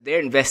They're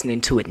investing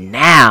into it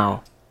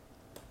now,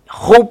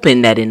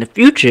 hoping that in the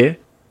future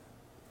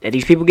that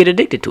these people get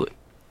addicted to it.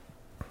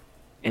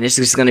 And it's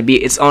just gonna be,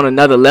 it's on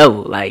another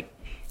level. Like,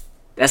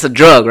 that's a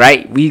drug,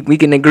 right? We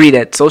can agree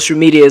that social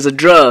media is a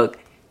drug.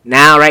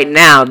 Now, right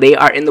now, they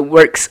are in the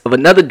works of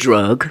another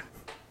drug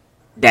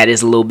that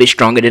is a little bit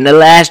stronger than the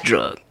last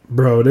drug.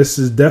 Bro, this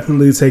is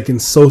definitely taking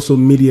social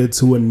media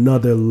to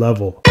another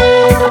level.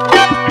 Impact.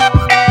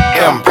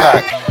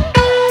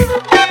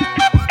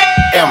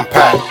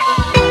 Impact.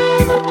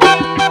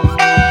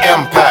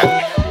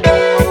 Impact.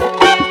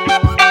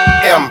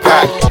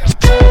 Impact.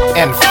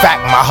 In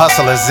fact, my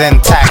hustle is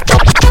intact.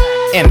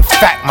 In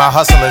fact, my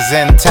hustle is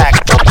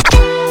intact.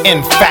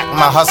 In fact,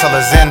 my hustle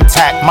is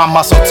intact. My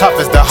muscle tough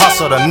as the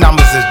hustle, the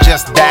numbers is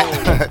just that.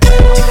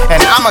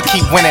 And I'ma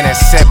keep winning and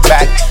sit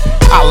back.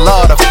 I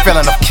love the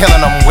feeling of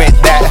killing them with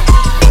that.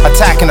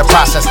 Attacking the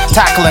process,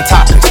 tackling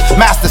topics,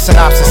 master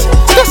synopsis.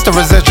 This the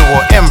residual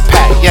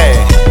impact, yeah.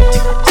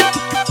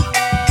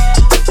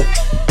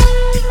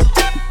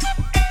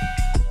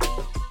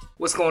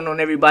 What's going on,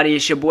 everybody?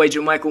 It's your boy,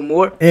 Jermichael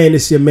Moore. And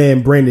it's your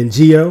man, Brandon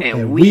Gio.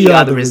 And we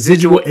are the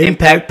Residual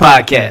Impact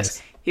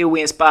Podcast. Here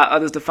we inspire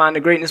others to find the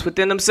greatness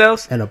within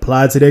themselves And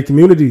apply to their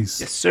communities.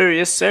 Yes, sir.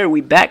 Yes, sir.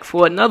 We back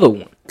for another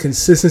one.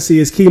 Consistency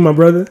is key, my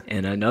brother.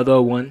 And another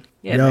one.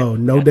 Yeah, Yo,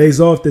 man, no days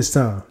off this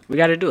time. We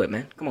got to do it,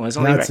 man. Come on. It's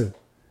only right.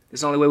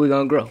 It's the only way we're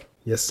going to grow.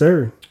 Yes,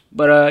 sir.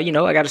 But,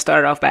 I got to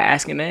start off by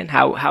asking, man,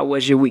 how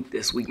was your week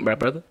this week, my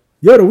brother?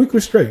 Yo, the week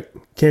was straight.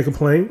 Can't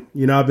complain.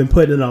 I've been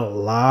putting in a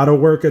lot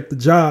of work at the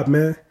job,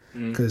 man.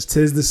 Because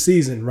 'tis the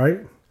season, right?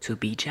 To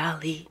be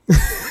jolly.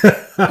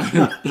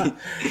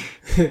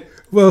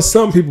 Well,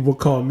 some people will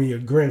call me a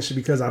Grinch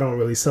because I don't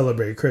really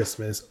celebrate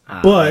Christmas.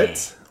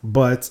 But,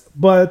 I've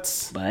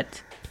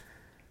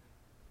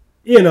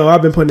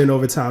been putting in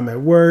overtime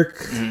at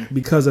work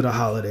because of the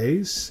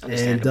holidays.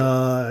 And,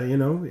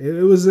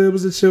 it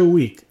was a chill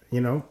week,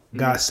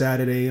 Got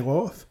Saturday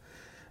off.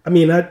 I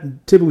mean, I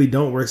typically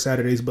don't work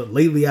Saturdays, but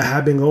lately I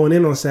have been going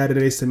in on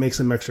Saturdays to make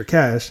some extra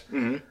cash.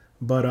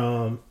 But,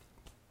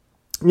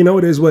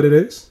 it is what it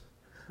is.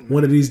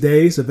 One of these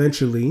days,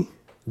 eventually,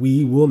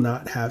 we will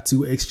not have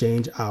to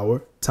exchange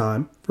our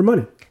time for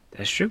money.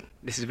 That's true.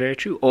 This is very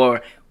true.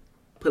 Or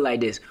put it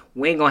like this.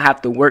 We ain't going to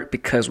have to work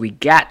because we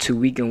got to.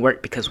 We can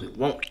work because we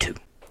want to.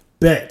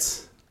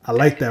 Bet. I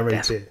like that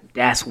there.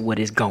 That's what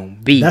it's going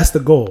to be. That's the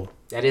goal.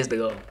 That is the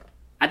goal.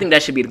 I think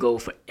that should be the goal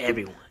for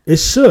everyone. It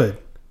should.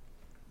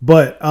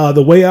 But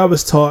the way I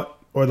was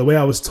taught, or the way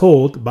I was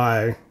told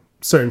by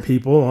certain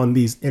people on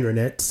these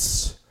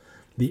internets,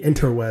 the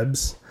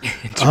interwebs,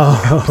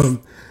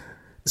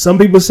 some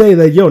people say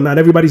that, not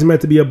everybody's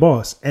meant to be a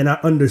boss. And I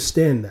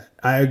understand that.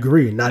 I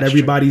agree. Not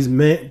everybody's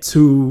meant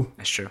to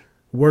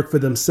work for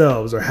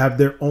themselves or have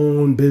their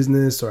own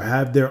business or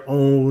have their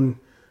own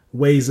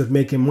ways of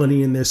making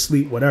money in their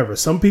sleep, whatever.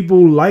 Some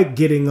people like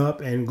getting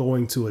up and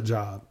going to a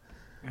job.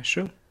 That's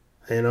true.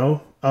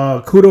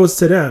 Kudos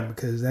to them,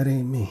 because that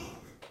ain't me.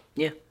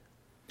 Yeah.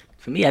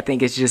 For me, I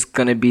think it's just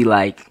going to be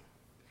like,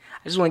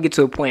 I just want to get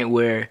to a point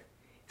where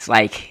it's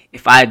like,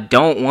 if I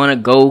don't want to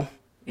go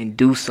and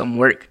do some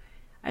work,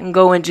 I can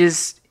go and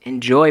just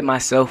enjoy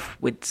myself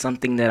with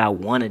something that I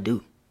want to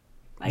do.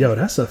 Like,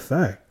 that's a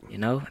fact.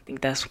 I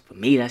think that's, for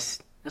me,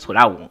 that's what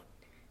I want.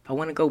 If I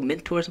want to go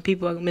mentor some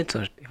people, I can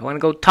mentor. If I want to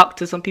go talk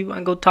to some people, I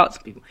can go talk to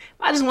some people.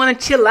 If I just want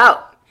to chill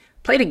out,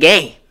 play the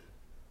game,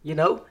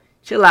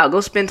 chill out, go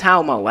spend time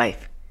with my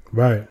wife.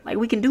 Right. Like,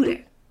 we can do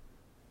that.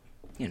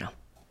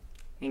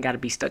 Ain't got to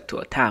be stuck to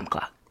a time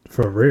clock.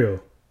 For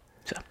real.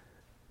 So.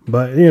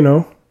 But,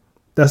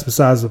 that's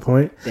besides the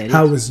point.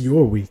 How was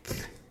your week?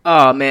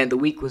 Oh, man, the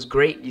week was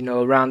great.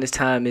 Around this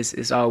time,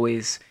 it's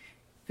always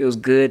feels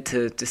good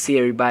to see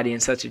everybody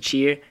in such a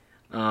cheer.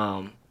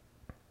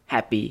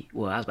 Happy.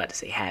 Well, I was about to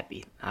say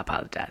happy. I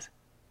apologize.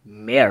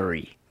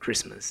 Merry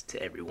Christmas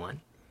to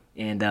everyone.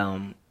 And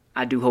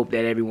I do hope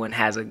that everyone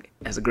has a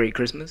great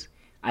Christmas.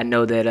 I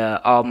know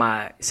that all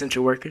my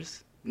essential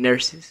workers,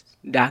 nurses,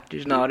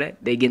 doctors, and all that,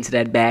 they get into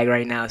that bag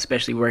right now,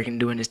 especially working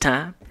during this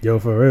time. Yo,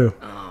 for real.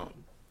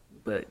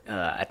 But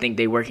I think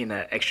they working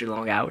extra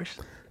long hours.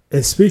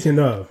 And speaking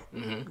of,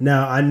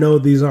 now I know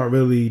these aren't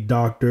really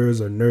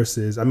doctors or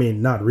nurses. I mean,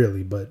 not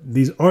really, but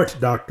these aren't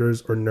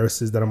doctors or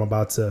nurses that I'm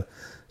about to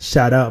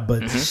shout out.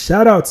 But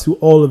shout out to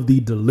all of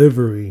the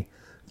delivery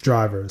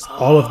drivers,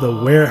 all of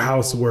the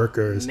warehouse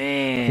workers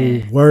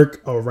who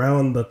work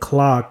around the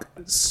clock,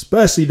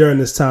 especially during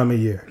this time of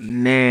year.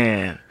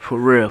 Man, for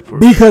real.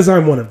 Because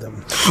I'm one of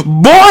them.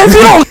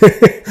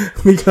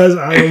 Because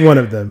I am one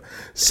of them.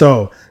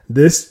 So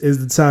this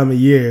is the time of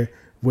year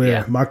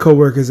where my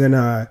coworkers and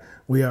I,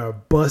 we are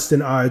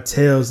busting our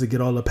tails to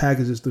get all the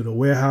packages through the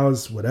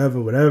warehouse, whatever.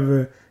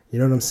 You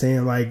know what I'm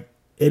saying? Like,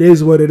 it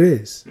is what it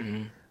is.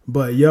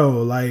 But,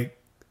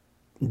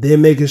 they're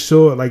making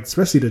sure,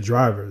 especially the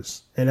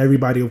drivers and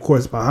everybody, of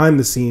course, behind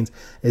the scenes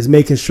is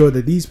making sure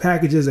that these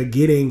packages are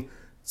getting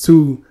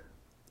to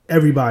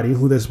everybody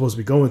who they're supposed to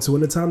be going to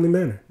in a timely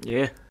manner.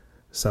 Yeah.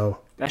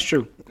 So that's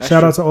true.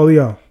 Shout out to all of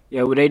y'all.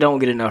 Yeah, well, they don't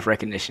get enough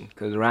recognition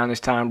because around this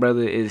time,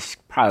 brother, is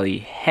probably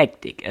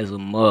hectic as a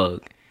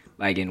mug.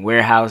 Like in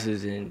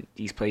warehouses and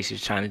these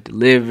places trying to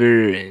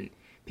deliver, and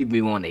people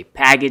be wanting their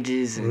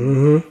packages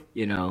and,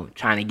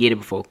 trying to get it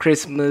before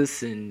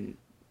Christmas, and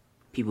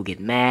people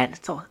get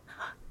mad. So,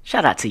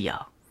 shout out to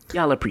y'all.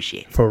 Y'all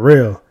appreciate it. For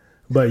real.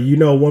 But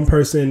one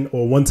person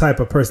or one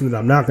type of person that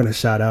I'm not going to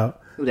shout out.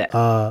 Who that?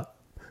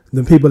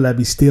 The people that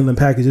be stealing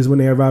packages when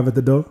they arrive at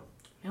the door.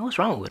 Man, what's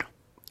wrong with them?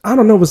 I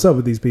don't know what's up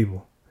with these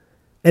people.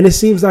 And it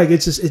seems like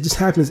it just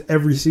happens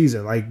every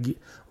season. Like,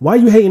 why are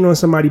you hating on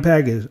somebody's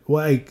package?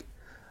 Like,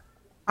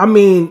 I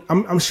mean,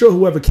 I'm sure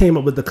whoever came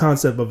up with the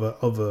concept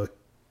of a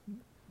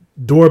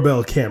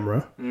doorbell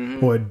camera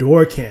or a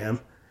door cam,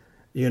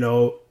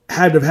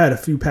 had to have had a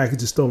few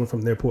packages stolen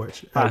from their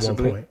porch at one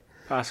point.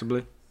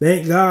 Possibly.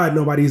 Thank God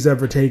nobody's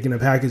ever taken a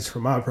package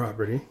from my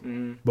property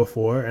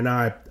before, and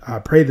I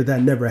pray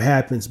that never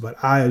happens. But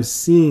I have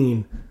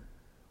seen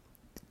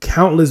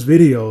countless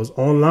videos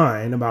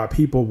online about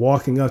people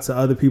walking up to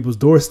other people's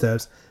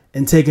doorsteps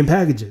and taking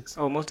packages.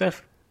 Oh, most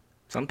definitely.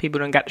 Some people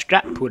done got the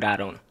strap pulled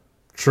out on them.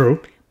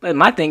 True. But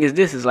my thing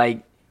is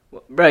like,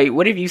 bro,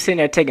 what if you sitting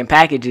there taking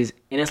packages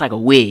and it's like a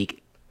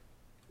wig?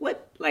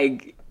 What?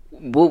 Like,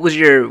 was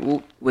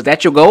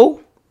that your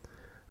goal?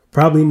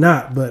 Probably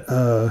not, but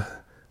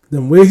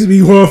them wigs be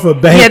going for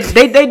bank.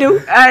 Yeah, they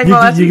do. I ain't gonna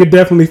lie to you could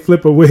definitely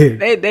flip a wig.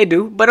 They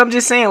do. But I'm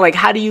just saying, like,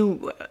 how do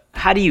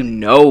you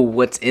know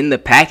what's in the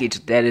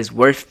package that is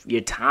worth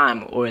your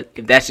time, or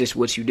if that's just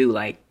what you do?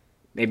 Like,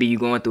 maybe you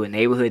going through a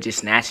neighborhood just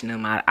snatching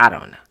them. I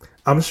don't know.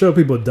 I'm sure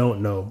people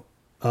don't know.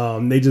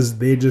 They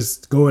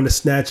just go in to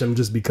snatch them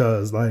just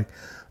because. Like,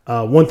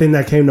 one thing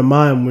that came to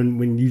mind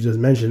when you just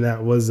mentioned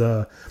that was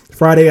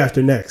Friday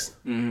After Next.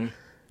 Mm-hmm.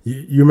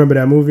 You remember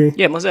that movie?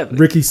 Yeah, most definitely.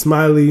 Ricky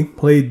Smiley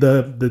played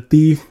the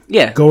thief.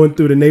 Yeah, going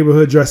through the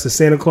neighborhood dressed as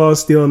Santa Claus,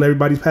 stealing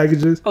everybody's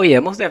packages. Oh yeah,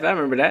 most definitely. I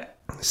remember that.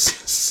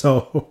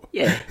 So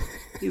yeah,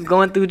 he's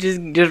going through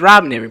just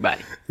robbing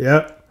everybody.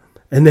 Yep.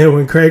 And then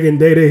when Craig and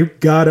Day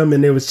got him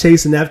and they was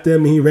chasing after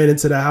him, and he ran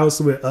into the house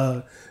with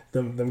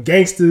them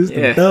gangsters,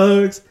 the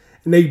thugs,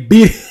 and they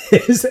beat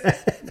his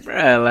ass.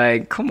 Bruh,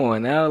 like, come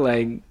on now,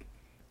 like,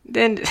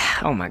 then,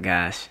 oh my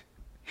gosh.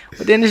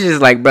 But then it's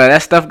just like, bro,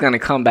 that stuff gonna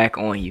come back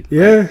on you.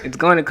 Yeah. Like, it's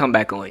going to come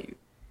back on you.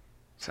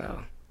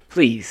 So,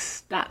 please,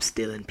 stop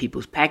stealing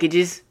people's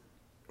packages.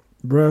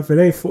 Bro, if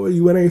it ain't for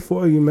you, it ain't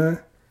for you, man.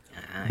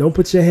 Don't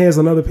put your hands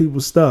on other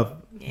people's stuff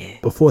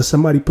before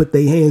somebody put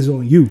their hands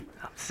on you.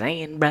 I'm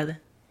saying, brother.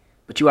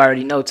 But you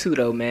already know, too,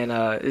 though, man,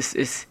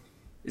 it's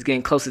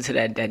getting closer to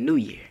that new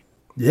year.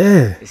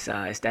 Yeah. It's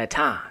that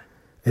time.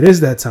 It is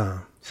that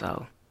time.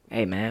 So,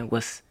 hey, man,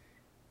 what's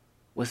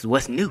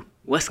new?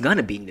 What's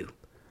gonna be new?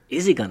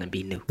 Is it gonna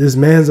be new? This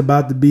man's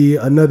about to be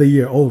another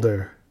year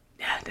older.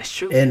 Yeah, that's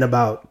true. In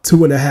about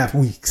 2.5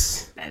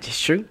 weeks. That is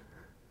true.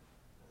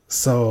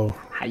 So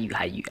how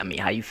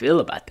you feel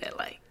about that?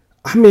 Like,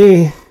 I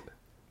mean,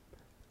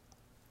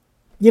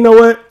 you know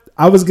what?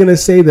 I was gonna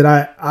say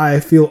that I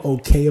feel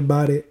okay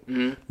about it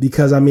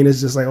because I mean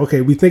it's just like,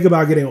 okay, we think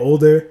about getting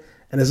older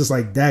and it's just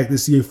like, dag,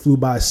 this year flew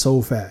by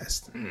so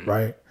fast,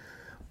 right?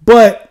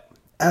 But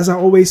as I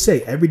always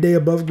say, every day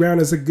above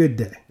ground is a good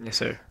day. Yes,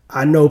 sir.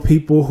 I know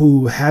people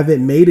who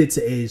haven't made it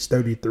to age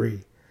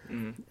 33.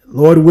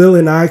 Lord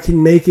willing, I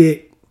can make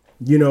it,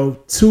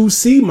 to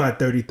see my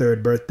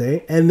 33rd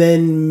birthday and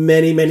then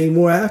many, many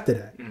more after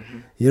that.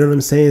 You know what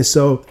I'm saying?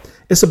 So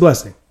it's a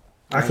blessing.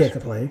 I can't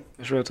complain.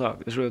 It's real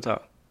talk.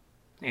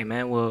 Hey,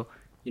 man, well,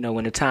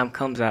 when the time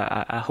comes,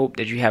 I hope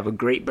that you have a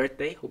great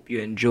birthday. Hope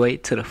you enjoy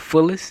it to the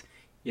fullest,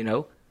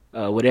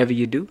 whatever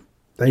you do.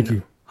 Thank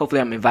you.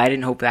 Hopefully I'm invited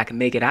and hopefully I can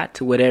make it out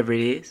to whatever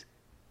it is.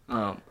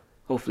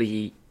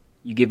 Hopefully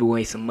you give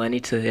away some money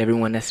to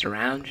everyone that's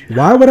around you.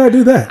 Why would I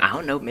do that? I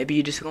don't know. Maybe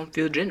you're just going to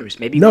feel generous.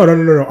 Maybe No.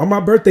 On my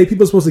birthday,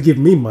 people are supposed to give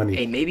me money.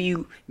 Hey, maybe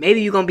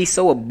you're going to be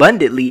so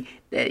abundantly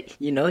that,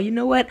 you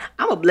know what?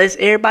 I'm going to bless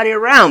everybody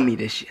around me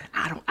this year.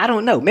 I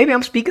don't know. Maybe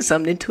I'm speaking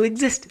something into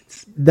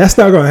existence. That's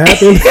not going to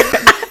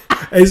happen.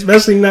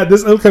 Especially not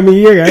this upcoming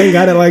year. I ain't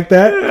got it like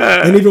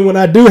that. And even when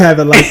I do have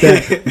it like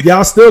that,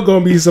 y'all still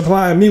going to be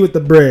supplying me with the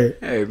bread.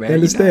 Hey, man. You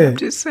understand? I'm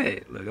just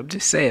saying. Look, I'm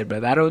just saying,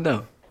 brother. I don't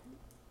know.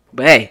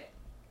 But, hey,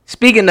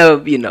 speaking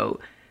of,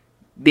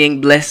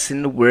 being blessed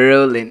in the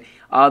world and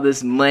all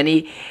this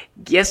money,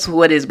 guess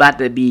what is about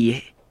to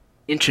be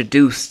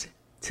introduced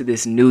to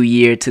this new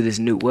year,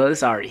 well,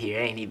 it's already here.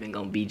 It ain't even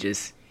going to be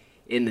just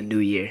in the new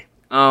year.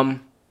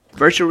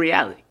 Virtual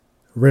reality.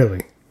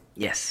 Really?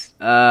 Yes.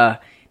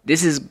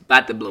 This is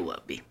about to blow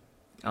up, B.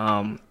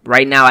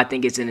 Right now, I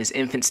think it's in its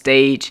infant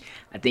stage.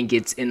 I think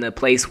it's in the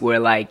place where,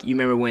 like, you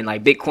remember when,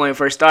 like, Bitcoin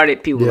first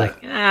started? People were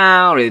like,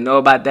 I don't really know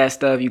about that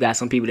stuff. You got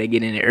some people that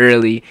get in it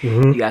early.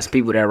 You got some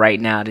people that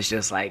right now that's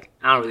just like,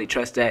 I don't really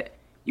trust that.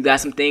 You got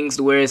some things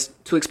to where it's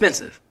too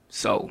expensive.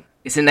 So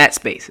it's in that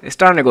space. It's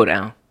starting to go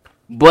down.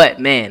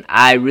 But, man,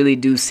 I really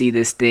do see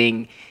this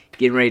thing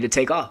getting ready to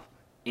take off.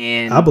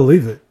 And I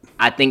believe it.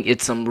 I think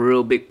it's some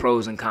real big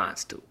pros and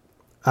cons to it.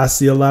 I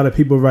see a lot of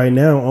people right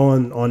now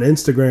on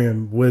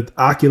Instagram with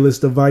Oculus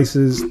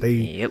devices.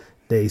 They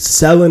They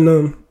selling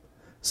them.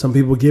 Some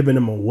people giving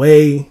them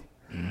away.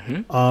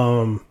 And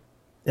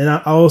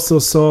I also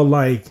saw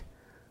like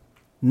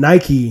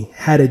Nike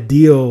had a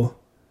deal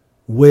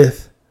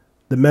with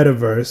the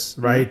metaverse,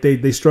 right?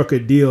 They struck a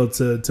deal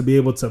to be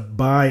able to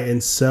buy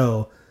and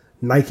sell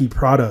Nike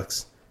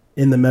products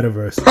in the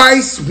metaverse.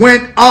 Price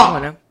went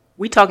up.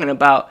 We talking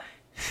about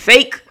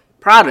fake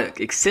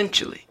product,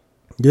 essentially.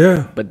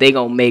 Yeah. But they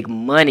gonna make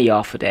money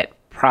off of that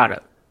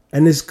product.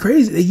 And it's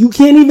crazy. You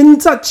can't even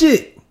touch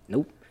it.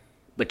 Nope.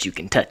 But you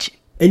can touch it.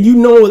 And you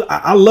know,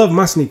 I love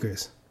my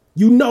sneakers.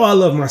 You know I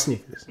love my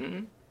sneakers.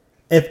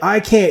 If I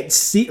can't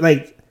see,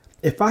 like,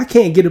 if I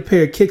can't get a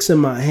pair of kicks in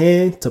my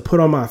hand to put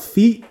on my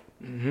feet,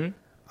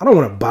 I don't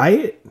want to buy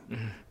it.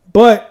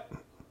 But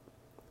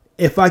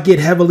if I get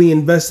heavily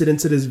invested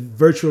into this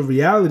virtual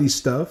reality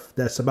stuff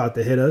that's about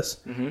to hit us,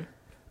 I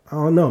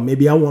don't know.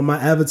 Maybe I want my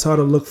avatar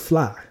to look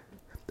fly.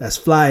 That's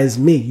fly as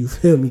me, you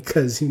feel me?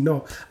 Because, you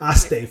know, I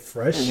stay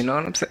fresh. You know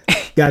what I'm saying?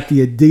 Got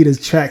the Adidas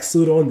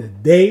tracksuit on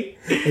today.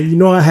 And you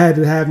know I had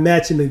to have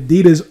matching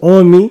Adidas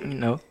on me. You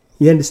know.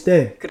 You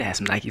understand? Could have had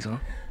some Nikes on.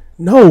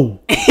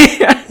 No.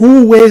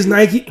 Who wears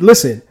Nike?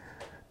 Listen,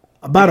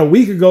 about a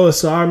week ago or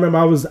so, I remember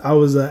I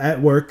was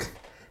at work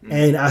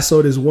and I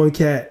saw this one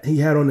cat. He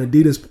had on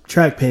Adidas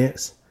track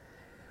pants.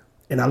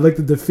 And I looked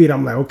at the feet.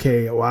 I'm like,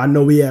 okay, well, I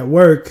know we at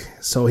work,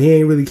 so he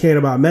ain't really caring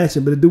about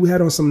matching. But the dude had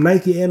on some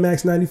Nike Air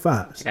Max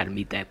 95s. Gotta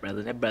meet that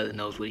brother. That brother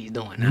knows what he's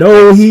doing. Now.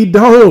 No, he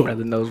don't.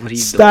 Brother knows what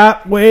he's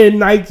Stop wearing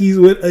Nikes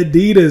with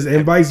Adidas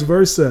and vice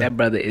versa. That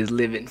brother is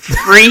living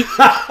free,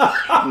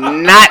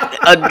 not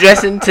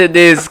addressing to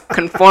this,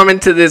 conforming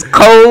to this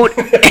code.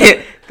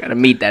 Gotta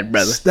meet that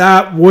brother.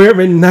 Stop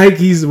wearing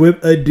Nikes with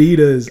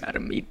Adidas. Gotta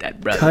meet that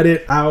brother. Cut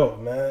it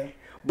out, man.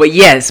 But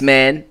yes,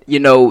 man, you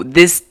know,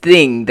 this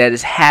thing that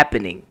is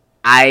happening,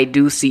 I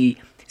do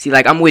see,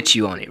 like, I'm with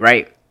you on it,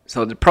 right?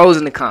 So the pros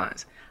and the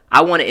cons.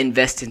 I want to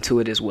invest into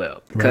it as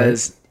well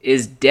because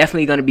it's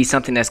definitely going to be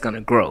something that's going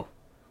to grow.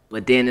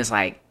 But then it's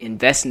like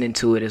investing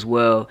into it as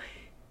well.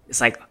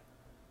 It's like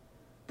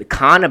the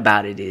con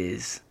about it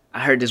is, I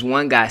heard this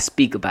one guy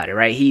speak about it,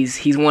 right?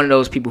 He's one of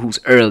those people who's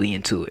early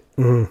into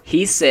it.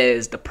 He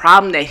says the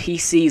problem that he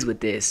sees with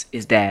this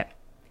is that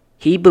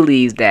he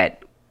believes that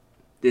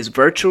this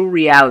virtual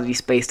reality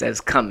space that is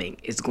coming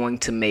is going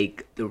to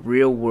make the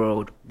real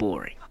world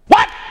boring.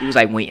 What? He was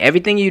like, when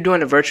everything you do in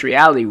the virtual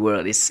reality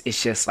world, it's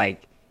just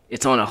like,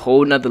 it's on a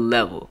whole nother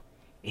level.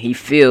 And he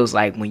feels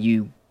like when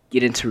you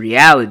get into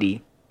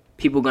reality,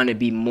 people are going to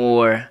be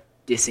more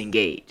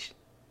disengaged.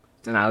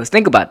 So now let's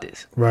think about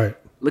this. Right.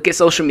 Look at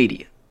social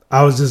media.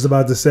 I was just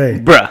about to say.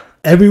 Bruh.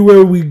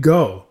 Everywhere we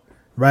go,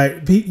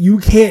 right? You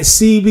can't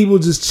see people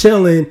just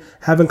chilling,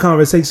 having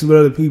conversations with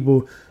other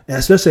people. And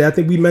especially, I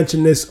think we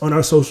mentioned this on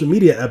our social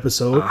media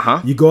episode.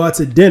 You go out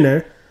to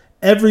dinner,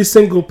 every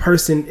single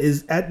person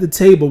is at the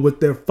table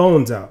with their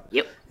phones out.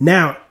 Yep.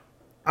 Now,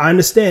 I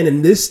understand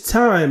in this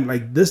time,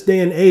 like this day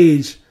and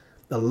age,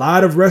 a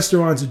lot of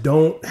restaurants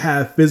don't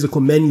have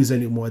physical menus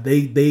anymore.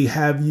 They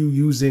have you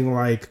using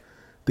like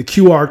the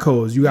QR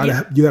codes. You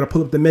gotta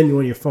pull up the menu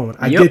on your phone.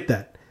 I get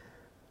that.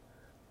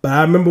 But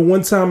I remember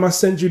one time I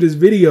sent you this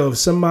video of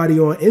somebody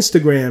on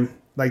Instagram,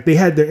 like they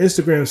had their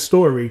Instagram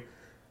story.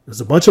 It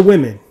was a bunch of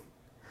women.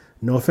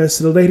 No offense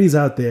to the ladies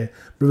out there,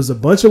 but it was a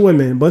bunch of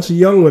women, a bunch of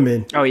young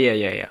women. Oh,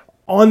 yeah.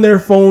 On their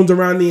phones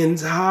around the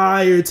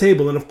entire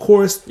table. And of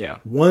course,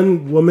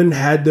 one woman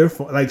had their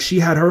phone, like she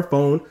had her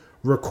phone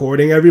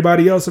recording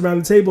everybody else around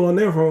the table on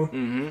their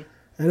phone.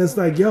 And it's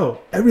like,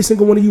 yo, every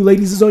single one of you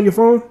ladies is on your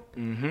phone.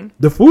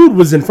 The food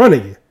was in front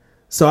of you.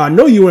 So I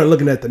know you weren't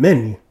looking at the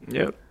menu.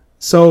 Yep.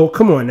 So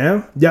come on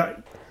now.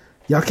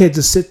 Y'all can't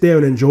just sit there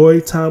and enjoy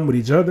time with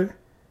each other.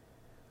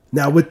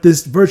 Now with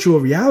this virtual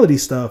reality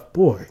stuff,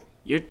 boy.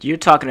 You're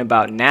talking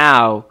about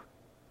now,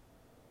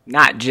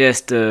 not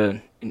just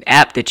an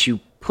app that you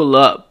pull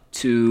up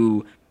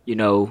to,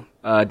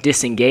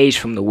 disengage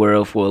from the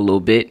world for a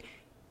little bit,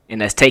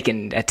 and that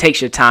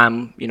takes your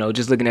time,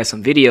 just looking at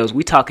some videos.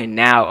 We talking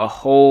now a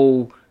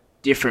whole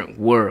different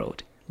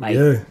world.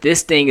 Like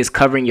this thing is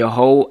covering your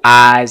whole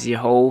eyes, your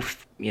whole,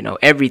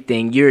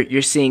 everything.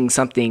 You're seeing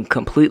something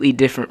completely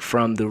different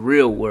from the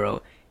real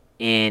world,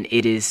 and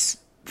it is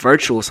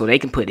virtual, so they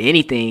can put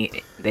anything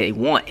they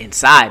want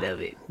inside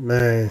of it.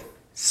 Man.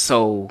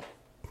 So,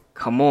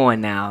 come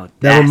on now.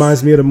 That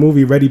reminds me of the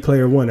movie Ready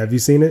Player One. Have you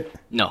seen it?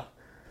 No.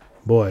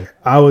 Boy,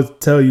 I would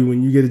tell you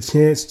when you get a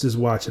chance, just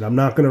watch it. I'm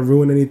not going to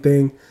ruin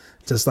anything,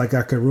 just like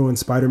I could ruin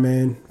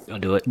Spider-Man.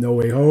 Don't do it. No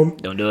Way Home.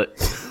 Don't do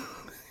it.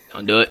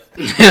 Don't do it.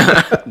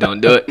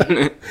 Don't do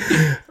it.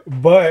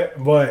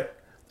 But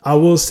I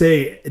will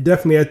say,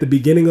 definitely at the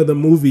beginning of the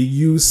movie,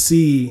 you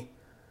see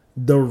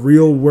the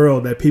real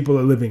world that people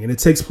are living in. It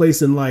takes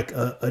place in like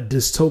a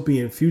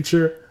dystopian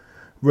future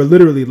where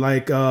literally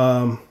like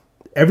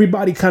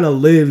everybody kind of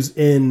lives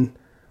in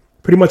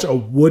pretty much a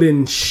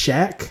wooden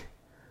shack,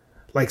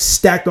 like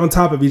stacked on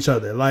top of each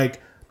other,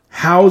 like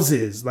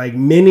houses, like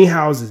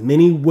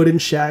mini wooden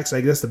shacks.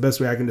 I guess the best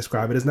way I can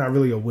describe it. It's not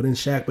really a wooden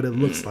shack, but it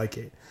looks like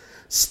it.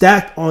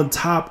 stacked on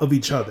top of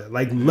each other,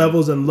 like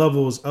levels and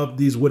levels of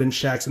these wooden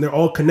shacks, and they're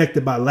all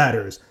connected by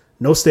ladders,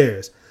 no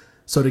stairs.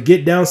 So to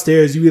get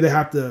downstairs, you either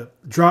have to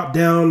drop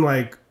down,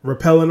 like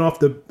rappelling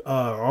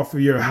off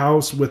of your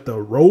house with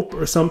a rope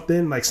or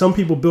something. Like some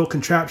people build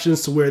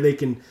contraptions to where they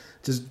can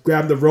just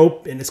grab the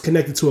rope and it's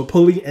connected to a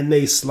pulley and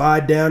they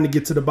slide down to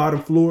get to the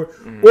bottom floor.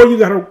 Or you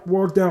got to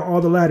walk down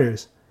all the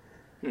ladders.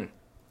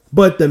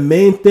 But the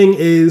main thing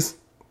is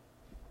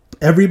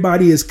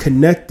everybody is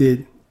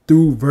connected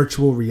through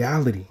virtual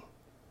reality.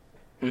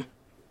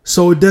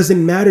 So it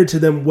doesn't matter to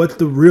them what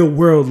the real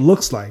world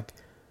looks like.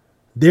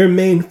 Their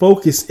main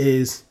focus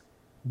is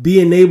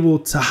being able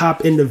to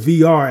hop into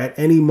VR at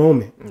any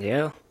moment.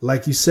 Yeah.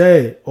 Like you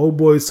said, old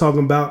boy's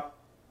talking about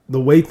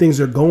the way things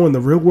are going. The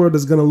real world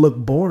is going to look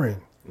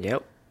boring.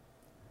 Yep.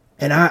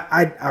 And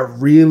I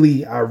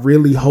really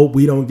hope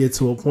we don't get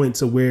to a point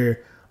to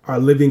where our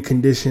living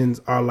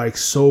conditions are like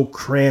so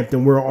cramped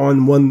and we're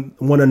on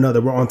one another.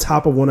 We're on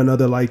top of one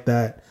another like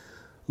that,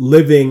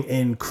 living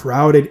in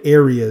crowded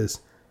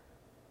areas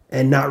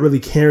and not really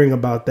caring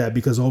about that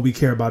because all we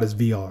care about is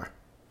VR.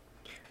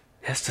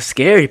 That's the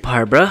scary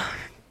part, bro.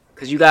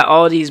 Because you got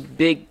all these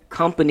big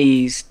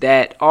companies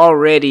that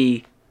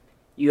already,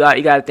 you got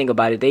to think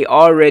about it. They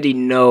already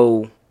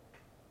know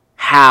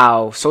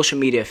how social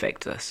media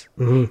affects us.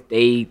 Mm-hmm.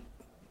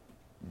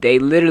 They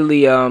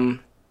literally,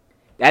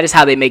 that is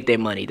how they make their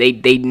money.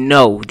 They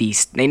know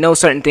they know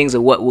certain things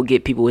of what will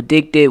get people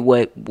addicted,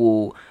 what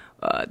will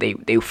they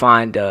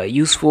find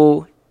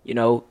useful, you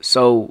know.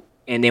 So,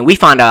 and then we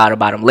find out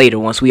about them later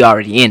once we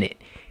already in it.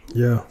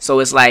 Yeah. So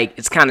it's like,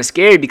 it's kind of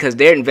scary because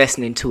they're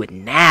investing into it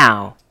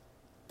now,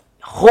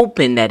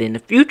 hoping that in the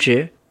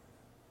future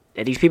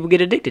that these people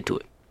get addicted to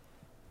it.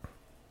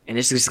 And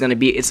it's just going to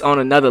be, it's on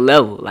another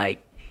level.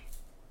 Like,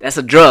 that's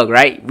a drug,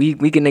 right? We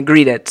can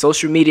agree that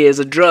social media is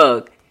a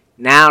drug.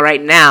 Now,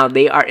 right now,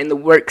 they are in the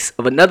works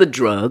of another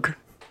drug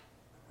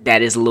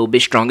that is a little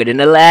bit stronger than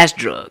the last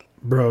drug.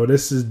 Bro,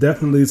 this is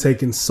definitely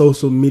taking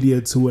social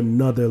media to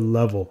another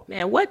level.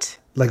 Man, what?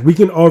 Like, we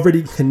can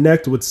already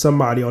connect with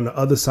somebody on the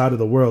other side of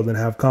the world and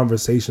have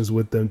conversations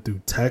with them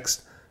through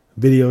text,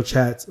 video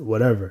chats,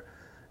 whatever.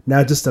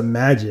 Now, just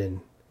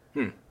imagine,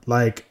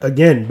 like,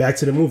 again, back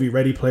to the movie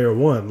Ready Player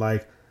One.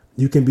 Like,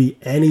 you can be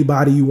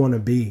anybody you want to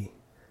be.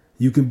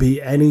 You can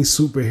be any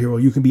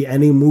superhero. You can be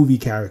any movie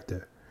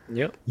character.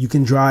 Yep. You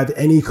can drive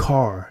any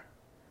car.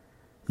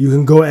 You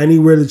can go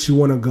anywhere that you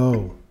want to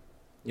go.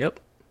 Yep.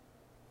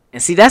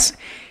 And see,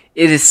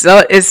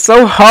 it's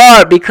so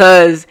hard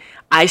because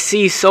I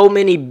see so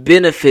many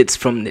benefits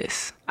from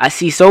this. I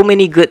see so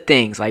many good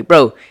things. Like,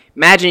 bro,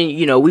 imagine,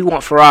 we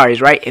want Ferraris,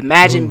 right?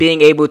 Imagine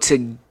being able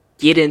to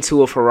get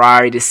into a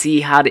Ferrari, to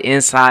see how the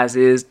insides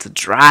is, to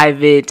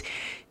drive it,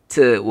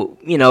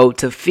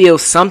 to feel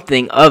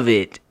something of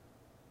it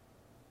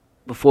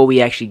before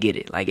we actually get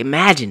it. Like,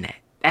 imagine that.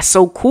 That's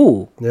so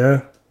cool.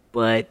 Yeah.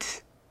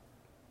 But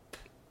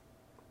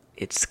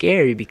it's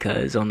scary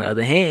because, on the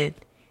other hand,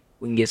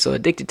 we can get so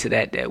addicted to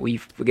that we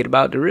forget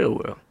about the real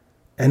world.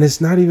 And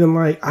it's not even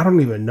like, I don't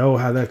even know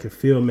how that could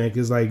feel, man.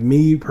 Because, like,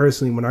 me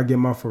personally, when I get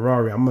my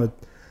Ferrari, I'm going to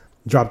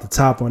drop the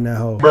top on that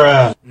hoe.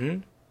 Bruh.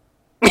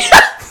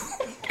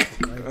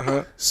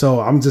 So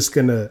I'm just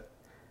going to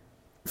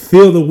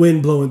feel the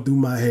wind blowing through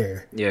my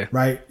hair. Yeah.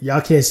 Right?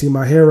 Y'all can't see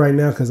my hair right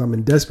now because I'm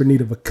in desperate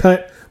need of a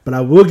cut. But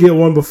I will get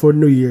one before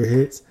New Year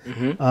hits.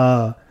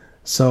 Mm-hmm.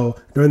 So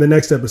during the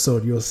next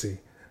episode, you'll see.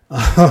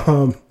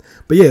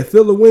 But yeah,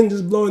 feel the wind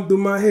just blowing through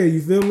my hair.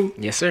 You feel me?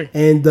 Yes, sir.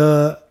 And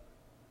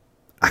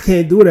I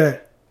can't do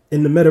that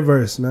in the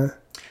metaverse, man.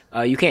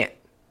 You can't.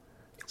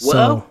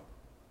 Well,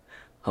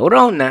 hold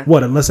on now.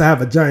 What, unless I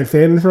have a giant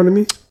fan in front of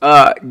me?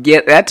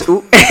 Yeah, that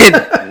too.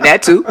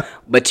 That too.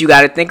 But you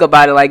got to think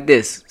about it like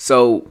this.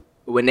 So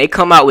when they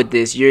come out with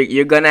this,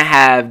 you're going to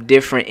have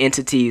different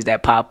entities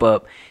that pop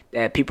up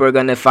that people are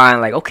going to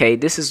find like, okay,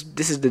 this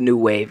is the new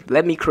wave.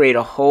 Let me create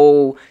a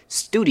whole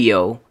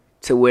studio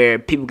to where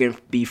people can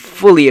be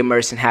fully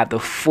immersed and have the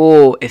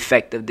full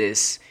effect of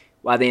this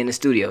while they're in the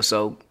studio.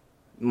 So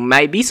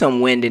might be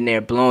some wind in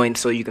there blowing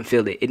so you can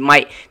feel it.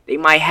 They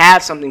might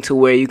have something to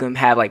where you can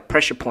have like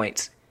pressure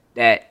points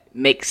that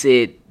makes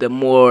it the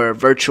more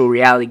virtual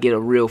reality get a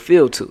real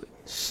feel to it.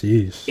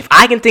 Jeez. If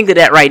I can think of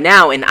that right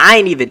now and I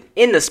ain't even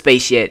in the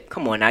space yet,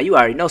 come on now, you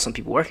already know some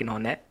people working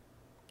on that.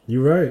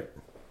 You're right.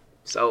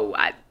 So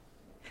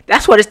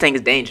that's why this thing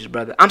is dangerous,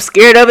 brother. I'm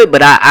scared of it,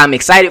 but I'm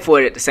excited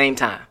for it at the same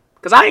time.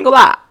 Because I ain't gonna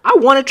lie, I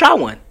want to try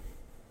one.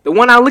 The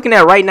one I'm looking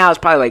at right now is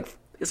probably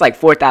it's like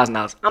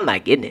 $4,000. I'm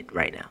not getting it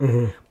right now.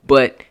 Mm-hmm.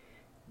 But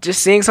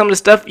just seeing some of the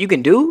stuff you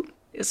can do,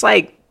 it's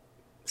like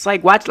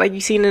watch like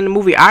you seen in the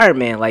movie Iron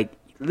Man. Like,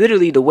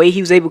 literally the way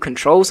he was able to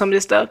control some of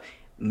this stuff,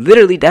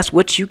 literally that's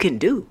what you can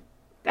do.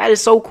 That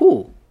is so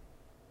cool.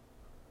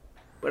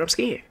 But I'm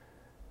scared.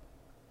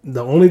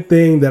 The only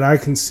thing that I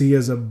can see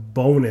as a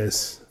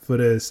bonus for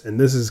this, and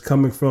this is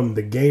coming from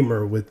the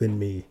gamer within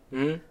me,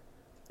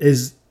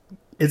 is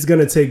it's going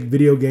to take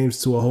video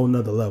games to a whole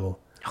nother level.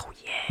 Oh,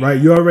 yeah.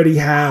 Right? You already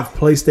have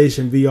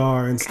PlayStation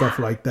VR and stuff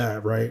like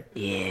that, right?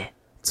 Yeah.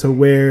 to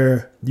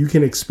where you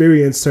can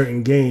experience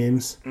certain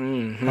games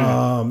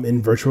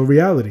in virtual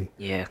reality.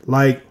 Yeah.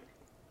 Like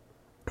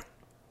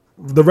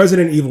the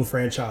Resident Evil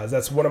franchise.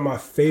 That's one of my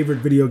favorite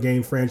video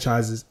game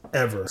franchises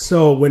ever.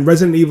 So when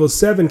Resident Evil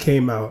 7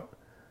 came out,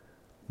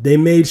 they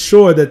made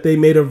sure that they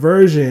made a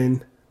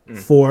version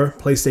for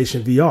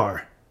PlayStation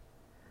VR.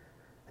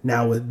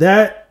 Now with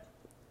that,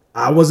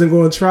 I wasn't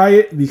going to try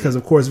it because,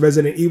 of course,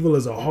 Resident Evil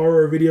is a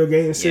horror video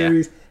game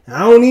series. Yeah.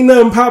 I don't need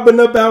nothing popping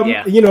up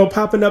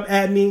popping up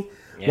at me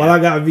while I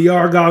got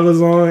VR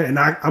goggles on and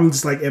I'm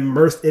just like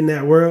immersed in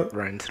that world.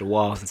 Running to the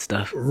walls and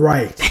stuff.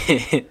 Right.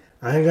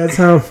 I ain't got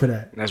time for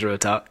that. That's real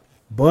talk.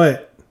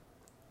 But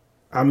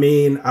I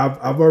mean,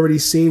 I've already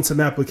seen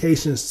some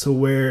applications to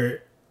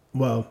where,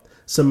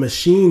 some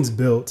machines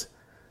built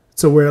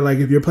to where, like,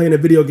 if you're playing a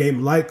video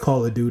game like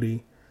Call of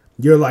Duty,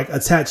 you're like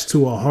attached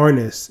to a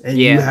harness and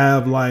you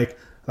have like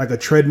a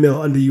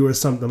treadmill under you or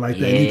something like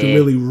that. And you can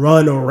really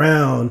run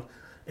around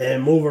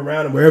and move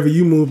around, and wherever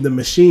you move, the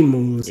machine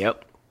moves.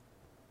 Yep.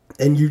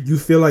 And you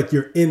feel like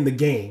you're in the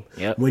game.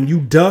 Yep. When you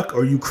duck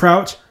or you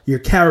crouch, your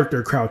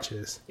character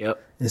crouches.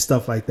 Yep. And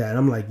stuff like that. And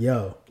I'm like,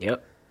 yo.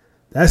 Yep.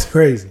 That's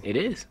crazy. It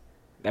is.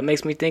 That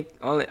makes me think.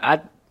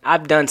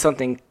 I've done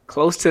something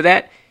close to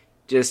that.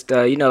 Just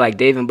like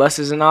Dave and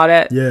Buster's and all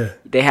that. Yeah.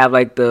 They have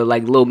like the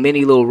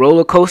little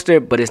roller coaster,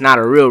 but it's not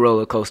a real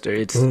roller coaster.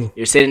 It's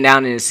you're sitting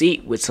down in a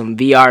seat with some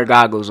VR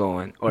goggles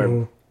on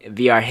or a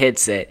VR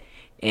headset,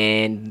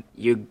 and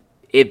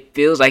it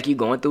feels like you're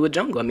going through a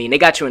jungle. I mean, they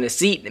got you in a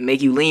seat and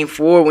make you lean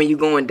forward when you're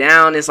going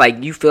down. It's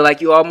like you feel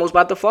like you're almost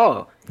about to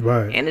fall.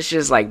 Right. And it's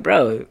just like,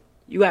 bro,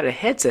 you got a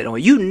headset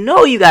on.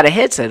 You got a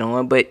headset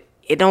on, but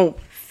it don't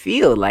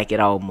feel like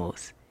it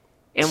almost.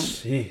 And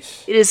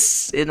Jeez. It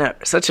is in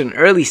such an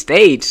early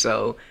stage,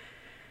 so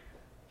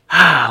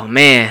oh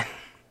man,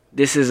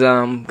 this is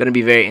gonna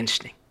be very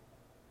interesting.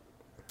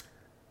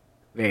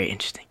 Very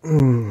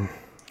interesting.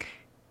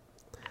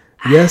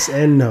 Yes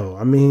and no.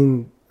 I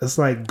mean, it's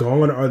like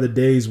gone are the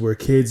days where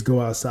kids go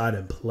outside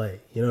and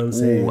play. You know what I'm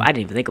saying? I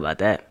didn't even think about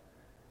that.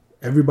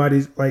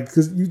 Everybody's like,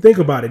 because you think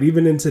about it,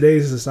 even in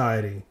today's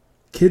society,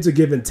 kids are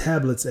given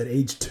tablets at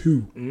age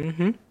 2.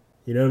 Mm-hmm.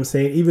 You know what I'm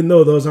saying? Even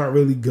though those aren't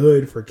really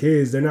good for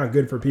kids, they're not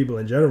good for people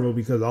in general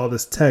because all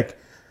this tech,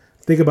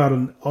 think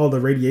about all the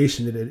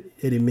radiation that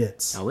it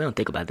emits. No, we don't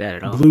think about that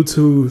at all.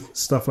 Bluetooth,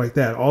 stuff like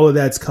that. All of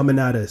that's coming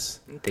at us.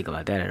 We don't think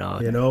about that at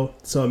all. You know?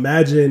 So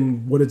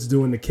imagine what it's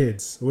doing to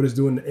kids, what it's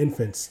doing to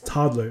infants,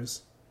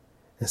 toddlers,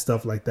 and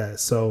stuff like that.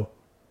 So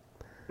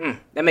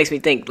that makes me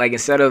think, like,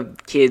 instead of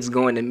kids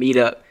going to meet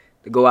up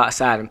to go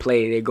outside and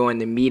play, they're going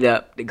to meet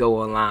up to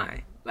go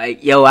online.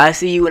 Like, yo, I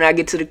see you when I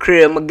get to the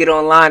crib. I'm going to get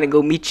online and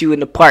go meet you in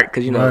the park.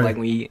 Because, like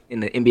when you in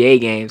the NBA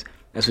games,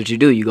 that's what you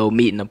do. You go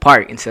meet in the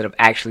park instead of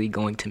actually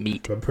going to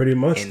meet. But pretty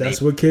much that's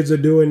what kids are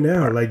doing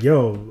now. Like,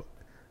 yo,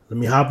 let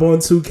me hop on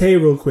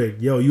 2K real quick.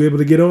 Yo, you able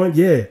to get on?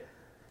 Yeah.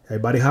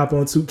 Everybody hop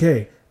on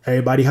 2K.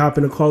 Everybody hop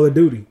into Call of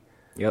Duty.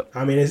 Yep.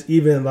 I mean, it's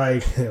even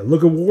like,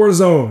 look at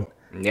Warzone.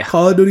 Yeah.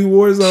 Call of Duty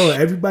Warzone.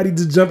 Everybody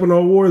just jumping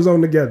on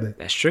Warzone together.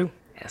 That's true.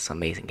 That's an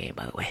amazing game,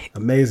 by the way.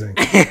 Amazing.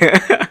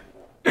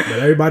 But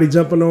everybody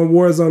jumping on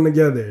Warzone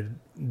together,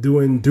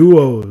 doing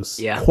duos,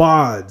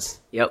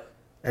 quads. Yep.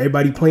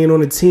 Everybody playing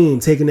on a team,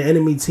 taking the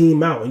enemy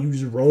team out, and you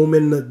just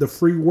roaming the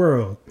free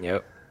world.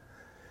 Yep.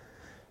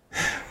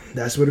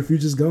 That's where the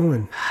future's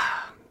going.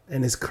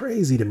 And it's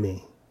crazy to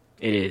me.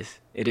 It is.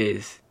 It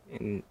is.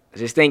 And I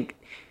just think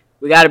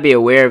we got to be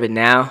aware of it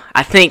now.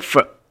 I think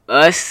for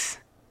us,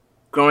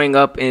 growing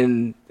up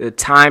in the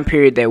time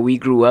period that we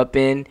grew up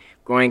in,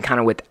 growing kind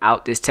of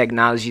without this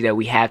technology that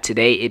we have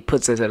today, it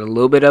puts us at a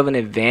little bit of an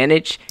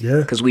advantage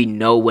because we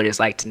know what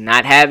it's like to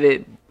not have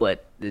it.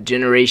 But the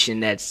generation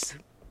that's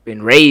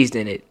been raised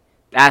in it,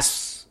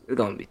 it's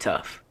going to be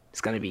tough.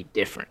 It's going to be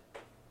different.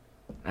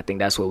 I think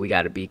that's what we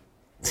got to be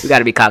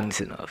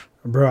cognizant of.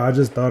 Bro, I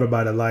just thought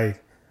about it.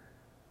 Like,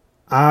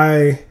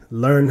 I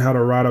learned how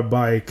to ride a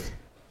bike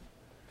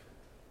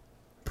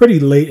pretty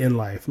late in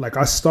life. Like,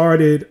 I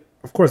started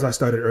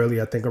early,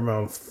 I think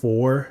around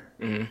 4.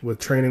 With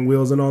training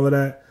wheels and all of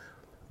that.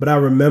 But I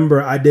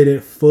remember I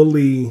didn't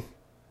fully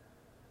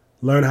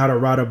learn how to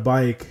ride a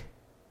bike.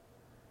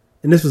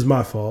 And this was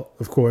my fault,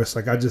 of course.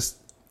 Like,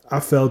 I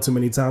fell too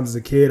many times as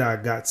a kid. I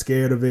got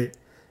scared of it,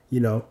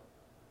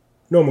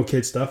 normal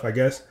kid stuff, I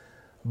guess.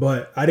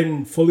 But I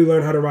didn't fully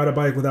learn how to ride a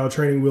bike without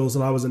training wheels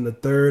until I was in the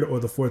 3rd or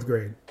the 4th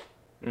grade.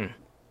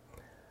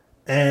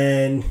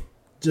 And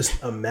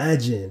just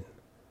imagine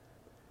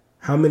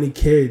how many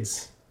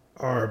kids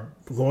are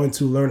going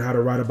to learn how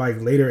to ride a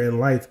bike later in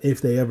life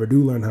if they ever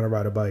do learn how to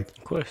ride a bike.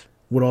 Of course.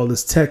 With all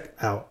this tech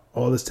out,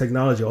 all this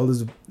technology, all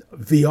this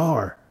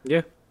VR.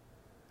 Yeah.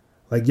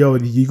 Like, yo,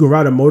 you can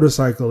ride a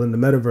motorcycle in the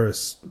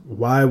metaverse.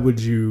 Why would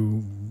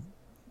you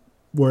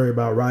worry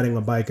about riding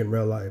a bike in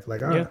real life?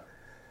 Like, I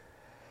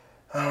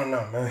don't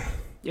know, man.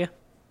 Yeah.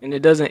 And it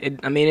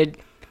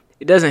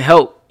doesn't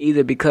help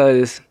either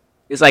because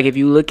it's like if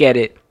you look at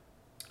it,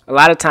 a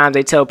lot of times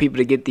they tell people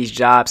to get these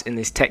jobs in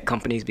these tech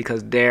companies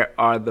because they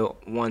are the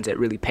ones that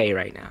really pay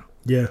right now.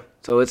 Yeah.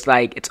 So it's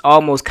like it's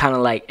almost kind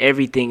of like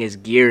everything is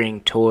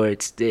gearing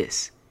towards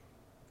this.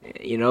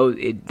 You know,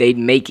 they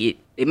make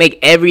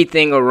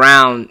everything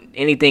around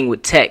anything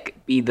with tech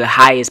be the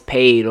highest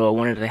paid or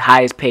one of the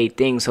highest paid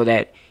things, so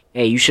that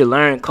hey, you should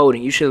learn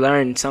coding, you should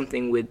learn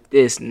something with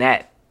this and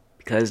that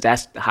because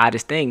that's the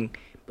hottest thing.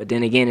 But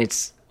then again,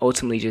 it's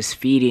ultimately just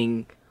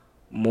feeding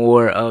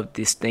more of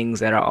these things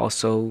that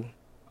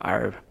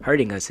are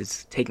hurting us.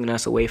 It's taking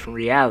us away from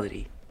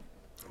reality.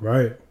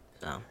 Right.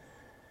 So.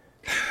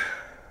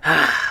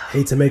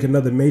 Hate to make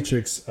another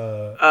Matrix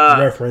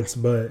reference,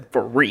 but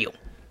For real.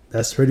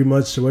 that's pretty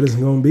much what it's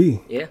going to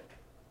be. Yeah.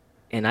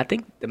 And I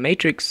think The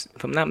Matrix,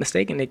 if I'm not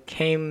mistaken, it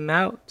came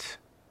out.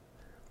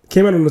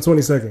 Came out on the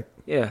 22nd.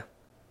 Yeah.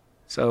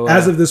 So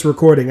As of this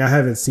recording, I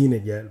haven't seen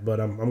it yet, but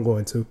I'm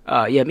going to.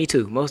 yeah, me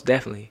too. Most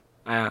definitely.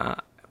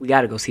 We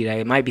got to go see that.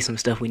 It might be some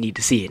stuff we need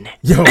to see in there.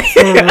 Yo,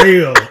 for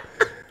real.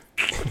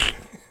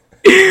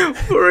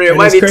 For real. And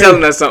Might it's be crazy.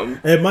 telling us something.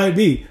 It might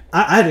be.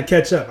 I had to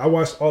catch up. I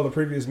watched all the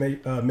previous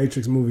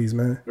Matrix movies,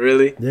 man.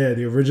 Really? Yeah,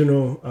 the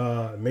original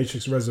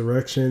Matrix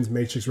Resurrections,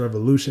 Matrix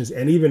Revolutions,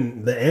 and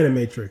even the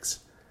Animatrix.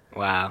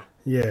 Wow.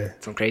 Yeah,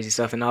 Some crazy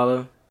stuff in all of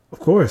them. of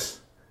course.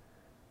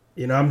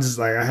 You know, I'm just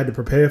like, I had to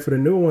prepare for the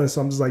new one, so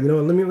I'm just like, you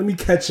know what, let me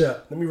catch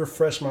up. Let me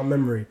refresh my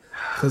memory.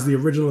 Because the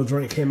original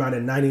joint came out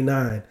in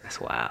 99.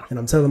 That's wild. And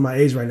I'm telling my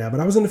age right now,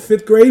 but I was in the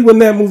 5th grade when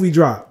that movie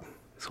dropped.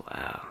 That's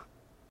wild.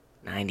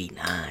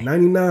 99.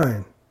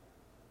 99.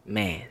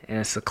 Man, and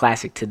it's a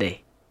classic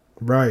today.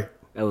 Right.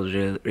 That was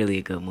really, really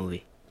a good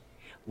movie.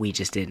 We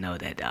just didn't know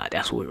that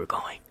that's where we were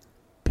going.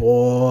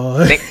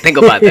 Boy. Think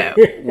about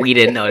that. We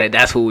didn't know that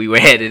that's where we were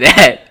headed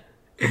at.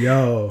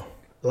 Yo,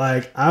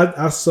 like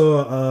I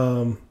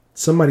saw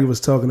somebody was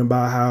talking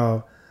about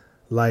how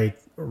like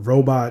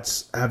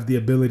robots have the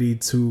ability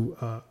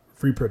to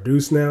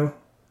reproduce now.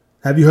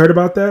 Have you heard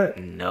about that?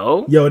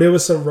 No. Yo, there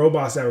was some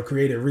robots that were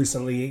created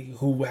recently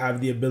who have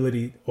the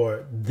ability,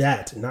 or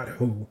that, not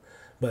who,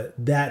 but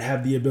that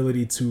have the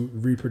ability to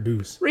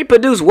reproduce.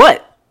 Reproduce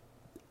what?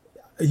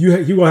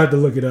 You gonna have to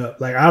look it up.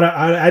 Like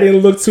I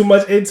didn't look too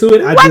much into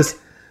it. What?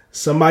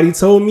 Somebody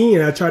told me,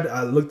 and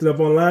I looked it up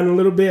online a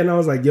little bit, and I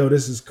was like, yo,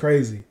 this is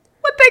crazy.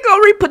 What they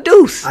gonna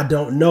reproduce? I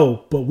don't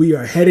know, but we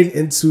are heading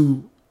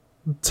into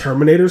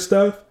Terminator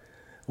stuff.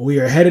 We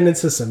are heading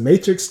into some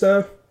Matrix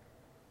stuff.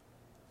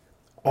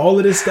 All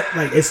of this stuff,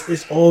 like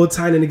it's all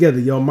tying in together.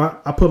 Yo,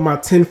 I put my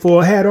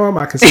tinfoil hat on,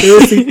 my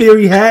conspiracy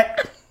theory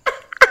hat,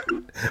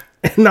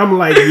 and I'm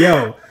like,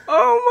 yo,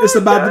 it's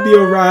about to be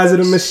a rise of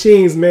the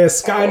machines, man.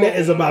 Skynet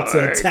is about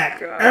to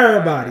attack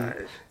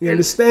everybody. You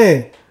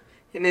understand?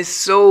 And it's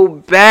so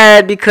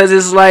bad because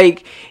it's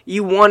like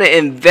you want to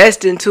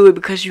invest into it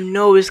because you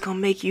know it's gonna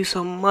make you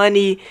some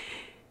money.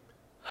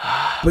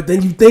 But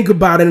then you think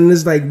about it, and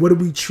it's like, what are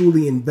we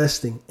truly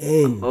investing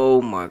in? Oh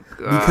my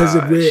god! Because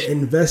if we're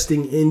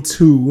investing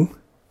into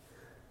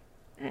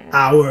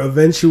our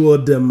eventual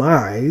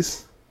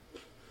demise.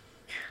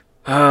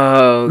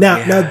 Oh,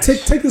 now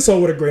take this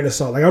all with a grain of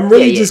salt. Like, I'm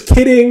really just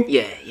kidding.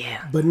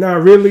 Yeah. But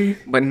not really.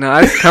 But no,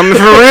 it's coming for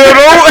real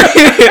though.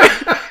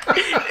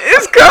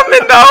 It's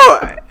coming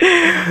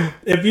though.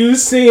 If you've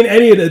seen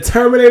any of the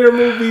Terminator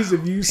movies,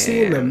 if you've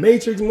seen the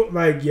Matrix,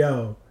 like,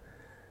 yo,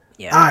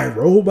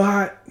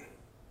 iRobot.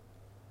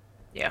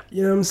 Yeah.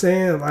 You know what I'm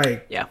saying?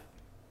 Like, yeah.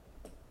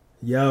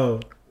 Yo,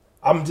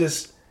 I'm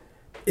just,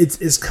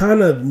 it's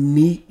kind of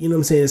neat. You know what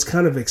I'm saying? It's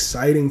kind of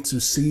exciting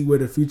to see where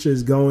the future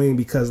is going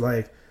because,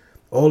 like,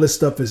 all this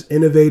stuff is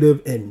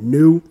innovative and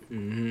new.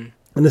 Mm-hmm.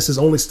 And this is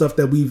only stuff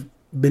that we've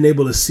been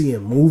able to see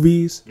in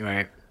movies.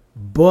 Right.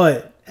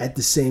 But at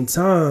the same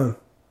time,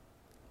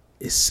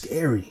 it's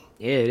scary.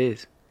 Yeah, it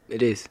is.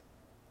 It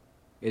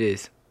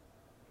is.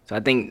 So I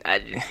think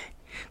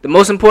the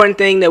most important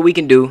thing that we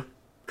can do,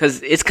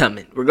 because it's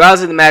coming,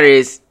 regardless of the matter,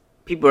 is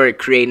people are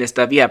creating this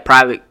stuff. You have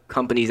private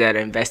companies that are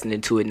investing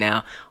into it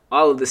now.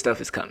 All of this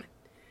stuff is coming.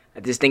 I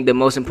just think the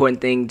most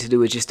important thing to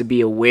do is just to be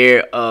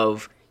aware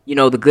of, you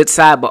know, the good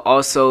side, but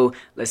also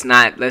let's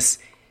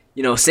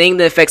seeing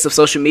the effects of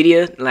social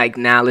media, like,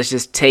 now let's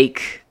just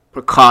take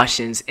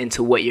precautions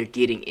into what you're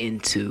getting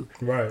into.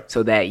 Right.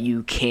 So that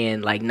you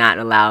can, like, not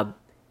allow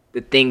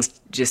the things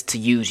just to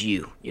use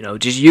you. You know,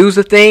 just use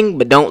the thing,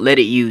 but don't let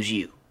it use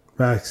you.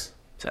 Facts.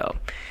 So,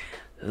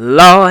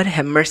 Lord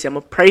have mercy. I'm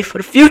going to pray for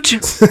the future.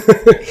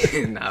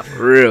 Nah,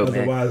 for real,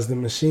 man. Otherwise, the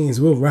machines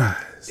will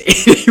rise.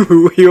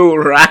 We'll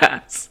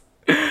rise.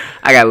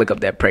 I got to look up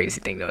that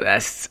pregnancy thing, though.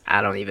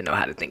 I don't even know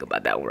how to think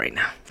about that one right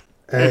now.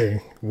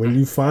 Hey, when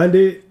you find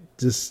it,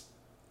 just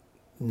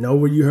know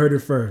where you heard it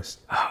first.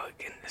 Oh,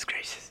 goodness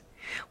gracious.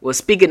 Well,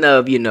 speaking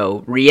of, you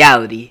know,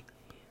 reality,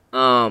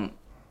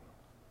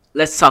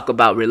 let's talk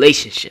about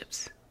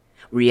relationships.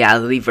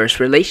 Reality versus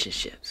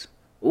relationships.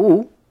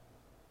 Ooh.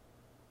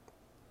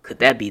 Could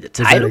that be the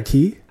title? Is that a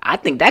key? I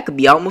think that could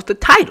be almost the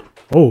title.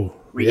 Oh.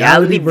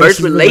 Reality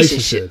versus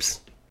relationships.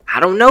 I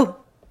don't know.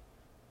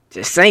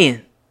 Just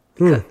saying.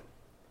 Because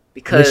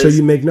Make sure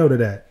you make note of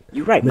that.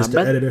 You're right, Mr. my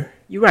brother. Editor.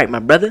 You're right, my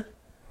brother.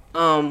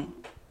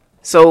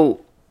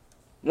 So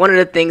one of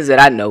the things that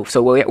I know,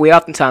 so we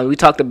oftentimes, we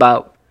talked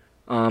about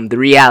the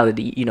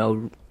reality,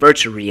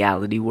 virtual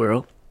reality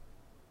world.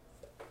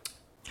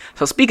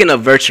 So speaking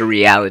of virtual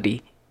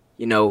reality,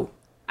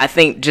 I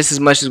think just as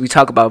much as we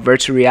talk about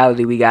virtual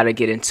reality, we got to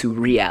get into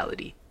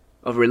reality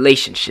of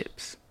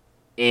relationships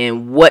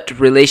and what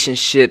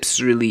relationships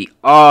really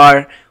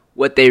are,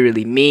 what they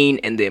really mean,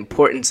 and the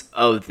importance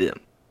of them.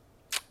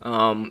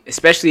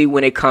 Especially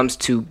when it comes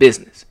to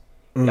business.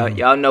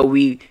 Y'all know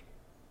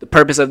the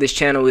purpose of this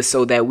channel is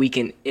so that we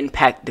can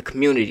impact the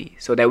community,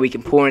 so that we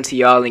can pour into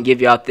y'all and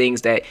give y'all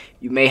things that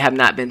you may have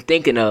not been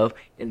thinking of,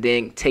 and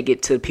then take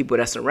it to the people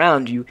that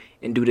surround you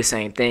and do the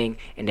same thing,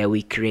 and that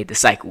we create the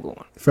cycle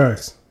going.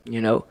 First.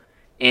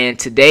 And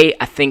today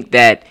I think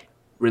that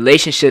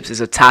relationships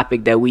is a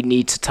topic that we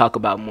need to talk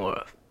about more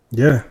of.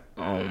 Yeah.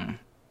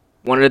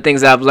 One of the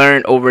things I've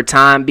learned over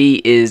time,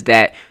 B, is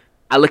that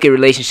I look at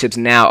relationships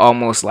now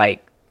almost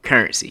like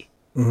currency.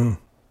 Mm-hmm.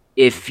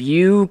 If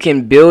you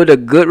can build a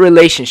good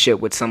relationship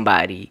with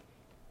somebody,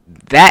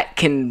 that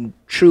can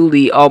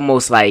truly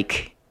almost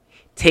like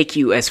take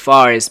you as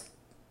far as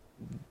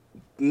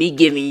me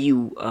giving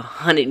you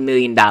 $100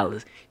 million.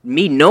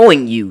 Me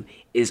knowing you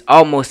is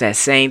almost that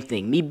same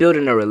thing. Me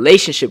building a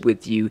relationship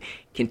with you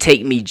can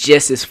take me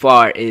just as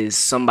far as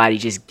somebody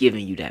just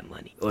giving you that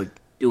money or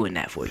doing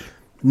that for you.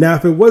 Now,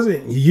 if it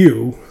wasn't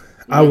you,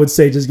 I would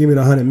say just give me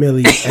the $100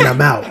 million and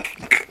I'm out.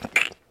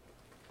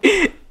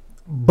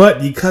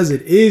 But because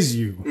it is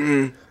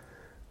you,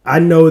 I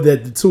know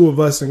that the two of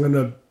us are going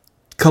to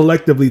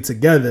collectively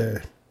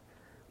together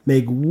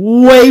make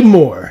way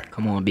more.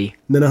 Come on, B.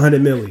 Than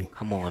 $100 million.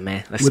 Come on,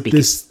 man. Let's with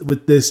speak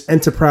with this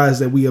enterprise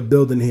that we are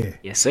building here.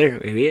 Yes, sir.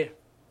 We're here.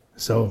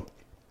 So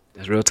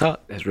that's real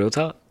talk.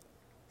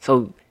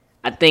 So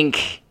I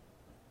think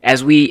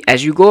as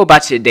you go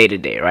about your day to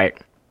day, right?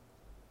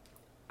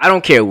 I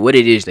don't care what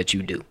it is that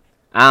you do.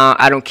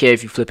 I don't care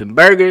if you're flipping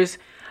burgers.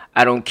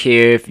 I don't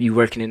care if you're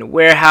working in a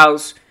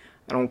warehouse.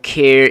 I don't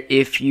care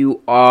if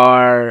you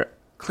are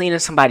cleaning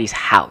somebody's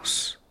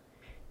house.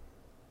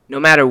 No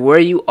matter where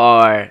you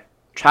are,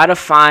 try to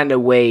find a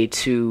way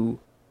to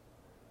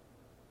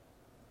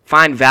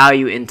find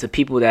value into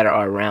people that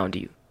are around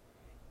you,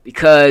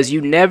 because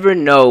you never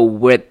know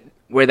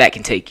where that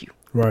can take you.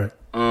 Right.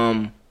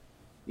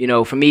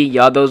 For me,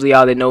 those of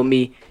y'all that know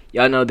me,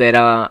 y'all know that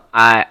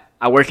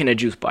I work in a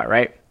juice bar,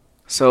 right?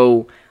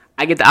 So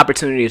I get the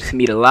opportunity to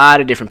meet a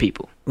lot of different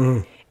people.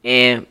 And,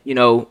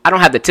 I don't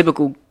have the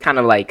typical kind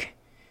of like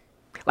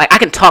I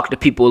can talk to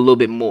people a little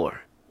bit more,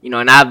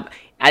 and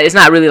it's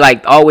not really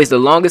like always the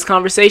longest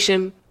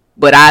conversation,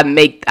 but I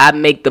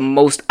make the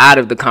most out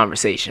of the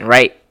conversation,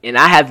 right? And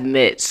I have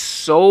met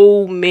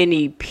so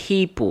many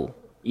people,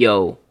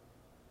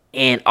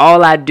 and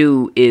all I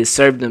do is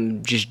serve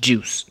them just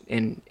juice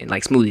and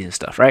like smoothies and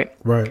stuff, right?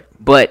 Right.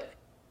 But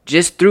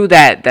just through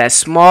that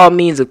small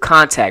means of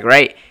contact,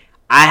 right,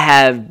 I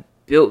have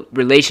built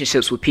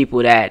relationships with people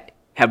that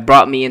have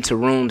brought me into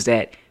rooms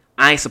that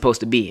I ain't supposed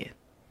to be in.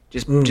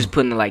 Just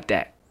putting it like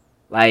that.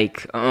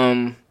 Like,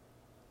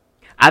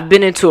 I've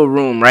been into a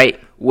room, right,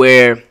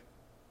 where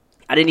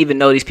I didn't even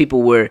know these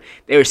people were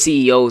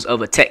CEOs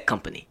of a tech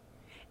company.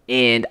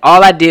 And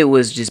all I did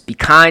was just be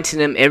kind to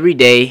them every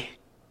day,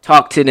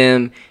 talk to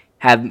them,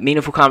 have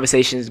meaningful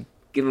conversations,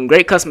 give them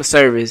great customer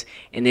service,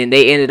 and then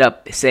they ended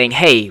up saying,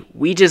 hey,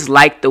 we just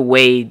like the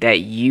way that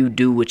you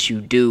do what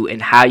you do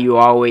and how you're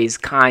always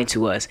kind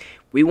to us.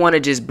 We want to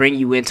just bring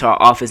you into our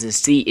office and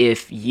see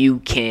if you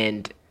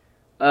can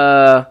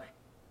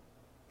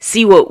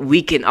see what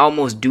we can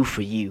almost do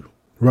for you.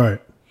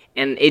 Right.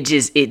 And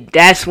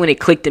that's when it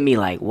clicked to me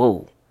like,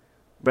 whoa,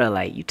 bro,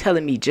 like you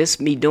telling me just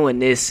me doing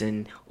this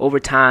and over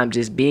time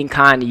just being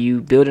kind to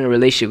you, building a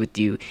relationship with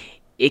you,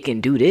 it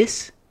can do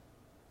this?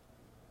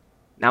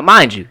 Now,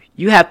 mind you,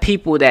 you have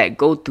people that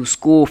go through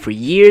school for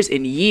years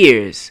and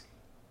years,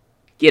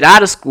 get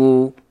out of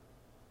school,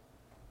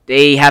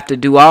 they have to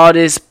do all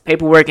this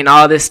paperwork and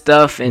all this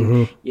stuff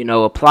and,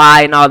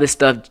 apply and all this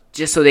stuff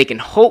just so they can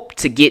hope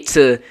to get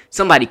to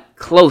somebody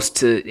close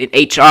to in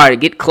HR, to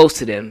get close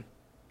to them,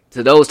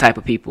 to those type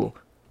of people.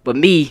 But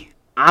me,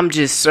 I'm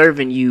just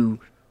serving you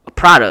a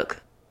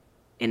product,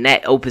 and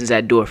that opens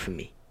that door for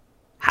me.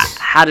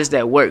 How does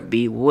that work,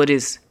 B?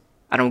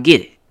 I don't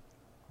get it.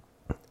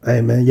 Hey,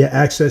 man, your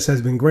access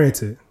has been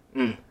granted.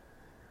 You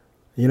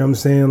know what I'm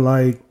saying?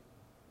 Like,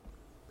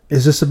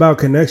 it's just about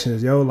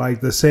connections, yo.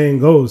 Like the saying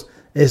goes,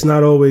 it's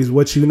not always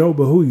what you know,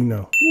 but who you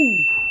know.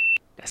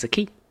 That's a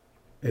key.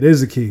 It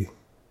is a key.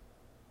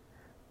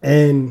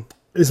 And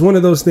it's one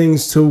of those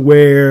things to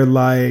where,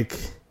 like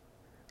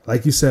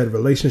you said,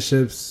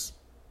 relationships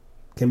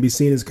can be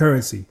seen as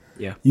currency.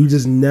 Yeah. You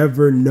just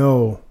never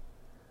know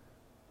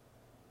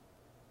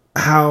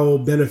how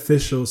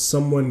beneficial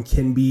someone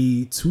can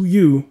be to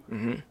you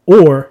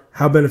or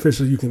how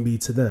beneficial you can be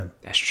to them.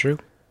 That's true.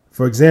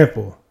 For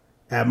example,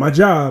 at my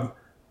job,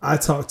 I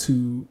talk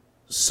to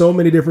so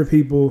many different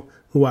people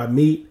who I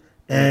meet,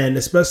 and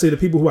especially the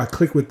people who I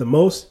click with the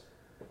most,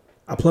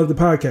 I plug the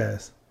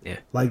podcast. Yeah.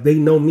 Like they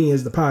know me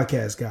as the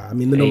podcast guy. I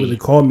mean, they don't really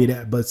call me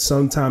that, but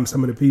sometimes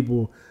some of the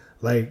people,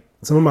 like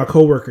some of my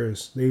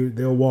coworkers,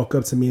 they'll walk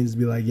up to me and just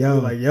be like,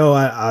 yo,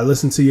 I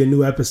listened to your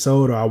new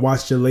episode, or I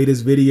watched your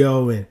latest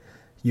video, and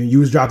you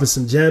was dropping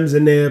some gems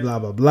in there, blah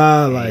blah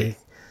blah. Like,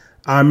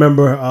 I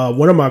remember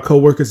one of my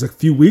coworkers a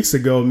few weeks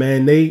ago,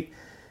 man,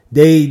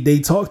 they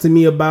talked to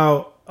me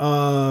about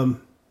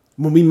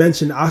when we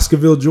mentioned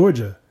Oscarville,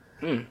 Georgia,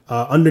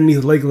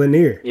 underneath Lake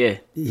Lanier. Yeah,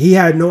 he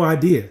had no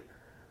idea.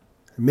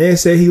 Man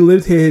said he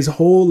lived here his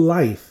whole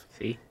life.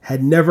 See?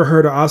 Had never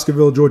heard of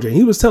Oscarville, Georgia. And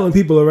he was telling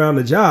people around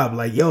the job,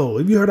 like, yo,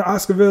 have you heard of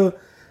Oscarville?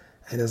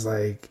 And it's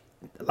like,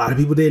 a lot of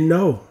people didn't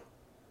know.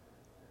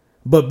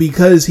 But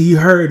because he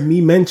heard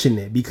me mention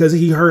it, because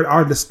he heard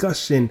our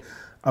discussion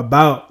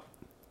about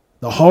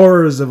the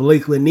horrors of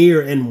Lake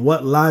Lanier and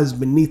what lies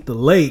beneath the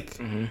lake,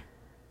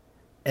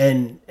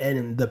 and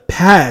the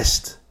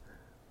past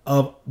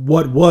of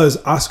what was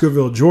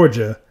Oscarville,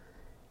 Georgia,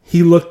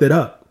 he looked it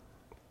up.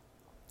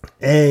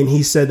 And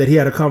he said that he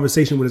had a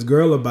conversation with his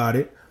girl about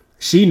it.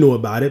 She knew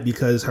about it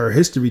because her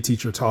history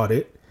teacher taught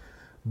it,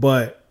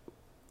 but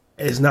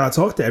it's not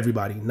taught to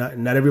everybody.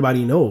 Not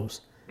everybody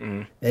knows.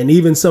 And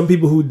even some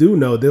people who do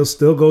know, they'll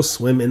still go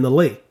swim in the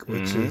lake,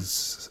 which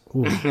is,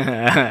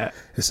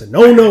 it's a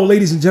no,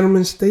 ladies and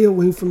gentlemen, stay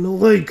away from the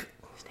lake.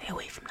 Stay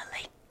away from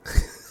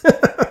the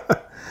lake.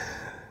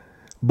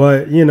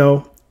 But, you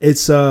know,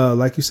 it's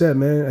like you said,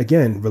 man,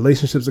 again,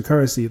 relationships are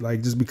currency.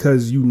 Like, just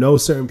because you know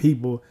certain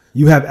people,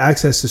 you have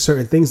access to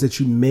certain things that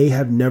you may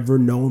have never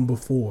known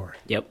before.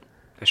 Yep,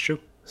 that's true.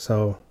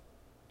 So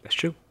that's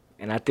true.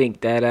 And I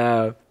think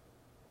that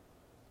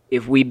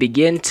if we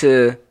begin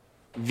to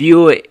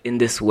view it in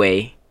this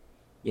way,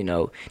 you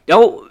know,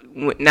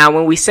 now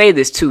when we say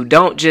this too,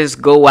 don't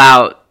just go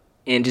out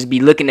and just be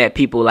looking at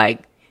people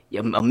like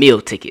a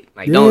meal ticket.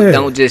 Like,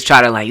 don't just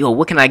try to like, yo,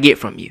 what can I get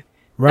from you?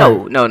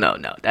 Right. No.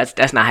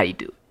 That's not how you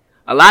do it.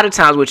 A lot of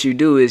times what you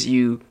do is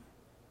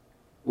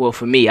well,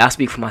 for me, I'll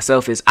speak for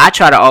myself, is I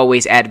try to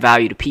always add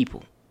value to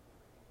people.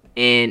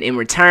 And in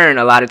return,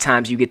 a lot of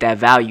times you get that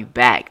value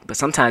back, but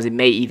sometimes it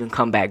may even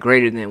come back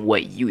greater than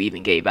what you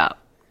even gave out.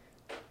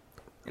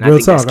 And real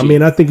talk. I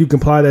mean, I think you can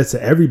apply that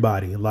to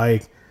everybody.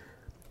 Like,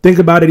 think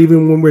about it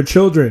even when we're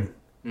children,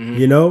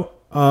 you know?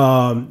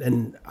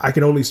 And I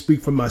can only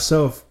speak for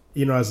myself,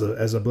 you know,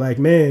 as a black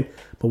man.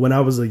 But when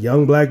I was a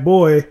young black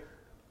boy,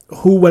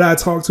 who would I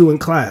talk to in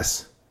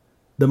class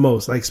the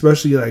most? Like,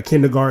 especially like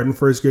kindergarten,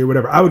 first grade,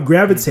 whatever. I would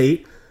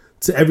gravitate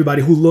to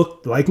everybody who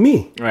looked like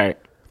me. Right.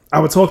 I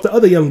would talk to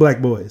other young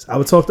black boys. I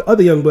would talk to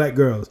other young black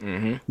girls.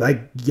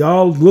 Like,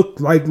 y'all look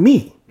like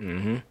me.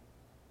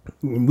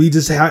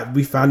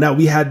 We found out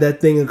we had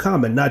that thing in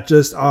common, not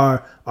just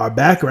our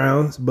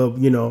backgrounds, but,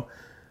 you know,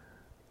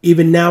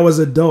 even now as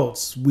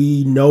adults,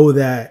 we know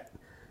that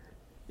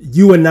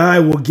you and I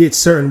will get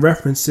certain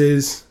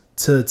references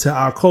to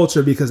our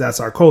culture because that's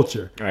our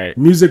culture. Right.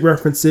 Music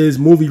references,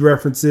 movie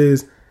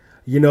references,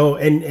 you know,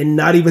 and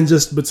not even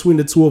just between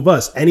the two of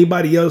us.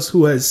 Anybody else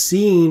who has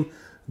seen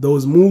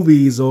those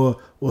movies or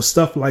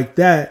stuff like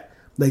that,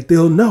 like,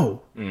 they'll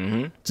know.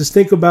 Just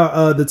think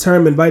about the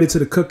term invited to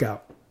the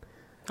cookout.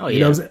 Oh, yeah. You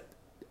know what I'm saying?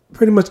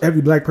 Pretty much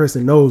every black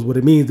person knows what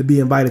it means to be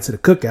invited to the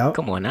cookout.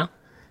 Come on now.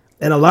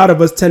 And a lot of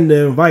us tend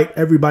to invite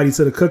everybody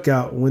to the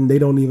cookout when they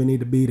don't even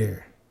need to be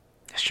there.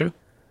 That's true.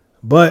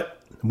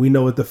 But we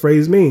know what the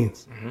phrase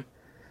means.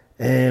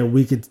 And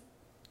we could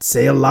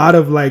say a lot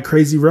of like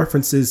crazy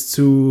references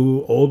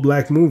to old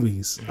black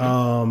movies.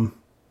 I'll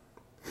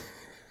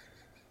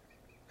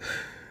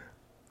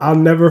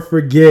never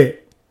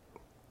forget,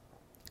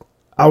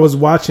 I was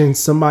watching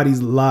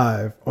somebody's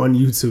live on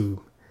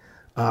YouTube.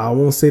 I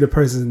won't say the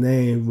person's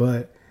name,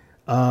 but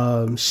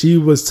she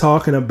was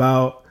talking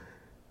about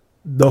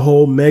the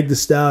whole Meg Thee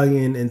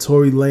Stallion and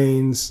Tory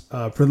Lanez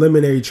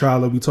preliminary trial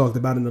that we talked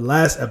about in the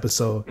last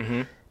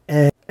episode.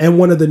 And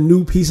one of the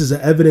new pieces of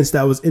evidence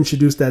that was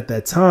introduced at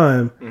that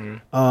time,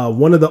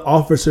 one of the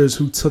officers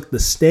who took the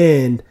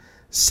stand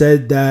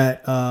said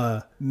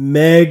that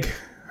Meg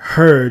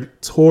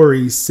heard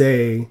Tory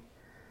say,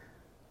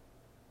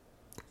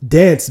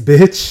 "Dance,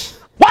 bitch,"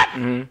 what?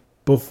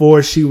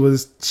 Before she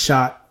was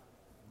shot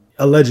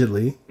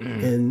allegedly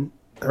in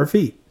her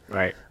feet.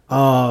 Right.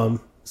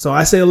 So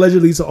I say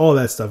allegedly to all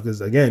that stuff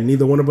because, again,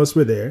 neither one of us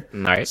were there.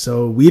 Right.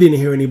 So we didn't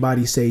hear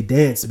anybody say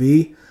 "dance,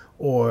 B,"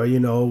 or, you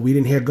know, we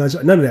didn't hear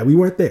gunshot. None of that. We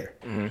weren't there.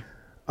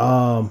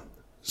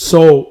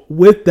 So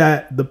with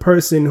that, the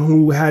person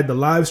who had the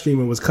live stream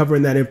and was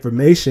covering that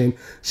information,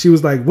 she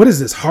was like, "What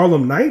is this,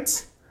 Harlem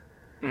Nights?"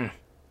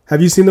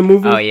 Have you seen the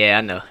movie? Oh yeah,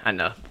 I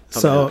know.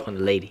 From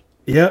the lady.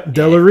 Yep,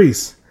 Della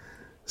Reese.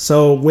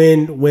 So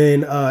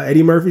when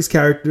Eddie Murphy's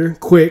character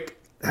Quick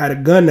had a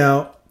gun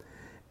out,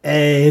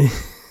 and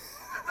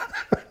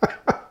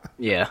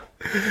yeah,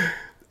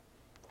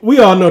 we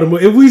all know the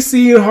movie. If we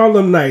see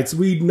Harlem Nights,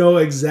 we know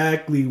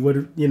exactly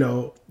what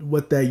that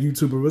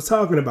YouTuber was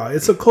talking about.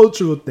 It's a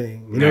cultural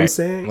thing, you know what I'm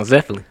saying? Most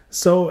definitely.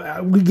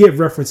 So we get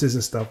references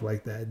and stuff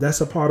like that.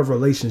 That's a part of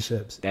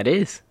relationships. That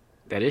is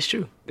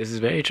true. This is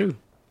very true.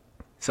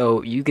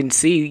 So you can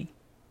see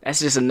that's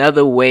just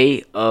another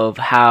way of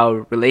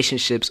how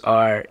relationships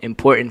are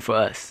important for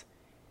us.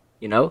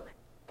 You know,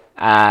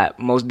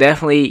 Most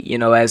definitely, you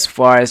know, as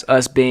far as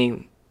us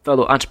being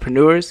fellow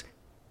entrepreneurs,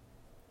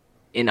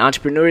 in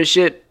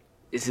entrepreneurship,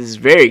 this is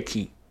very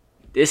key.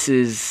 This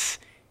is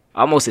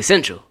almost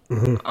essential.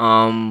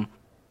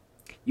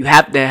 You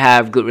have to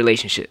have good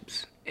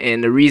relationships.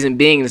 And the reason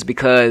being is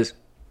because,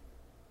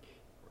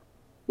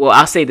 well,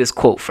 I'll say this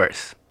quote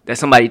first that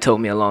somebody told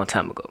me a long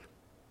time ago.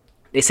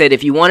 They said,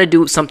 if you want to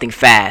do something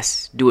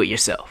fast, do it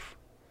yourself.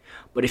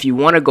 But if you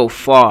want to go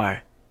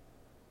far,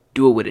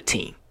 do it with a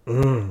team.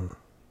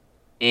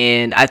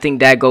 And I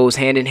think that goes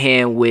hand in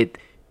hand with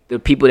the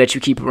people that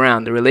you keep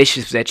around, the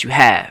relationships that you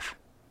have.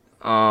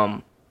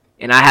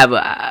 And I have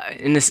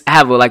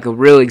a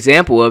real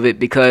example of it,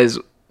 because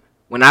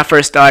when I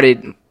first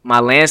started my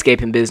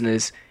landscaping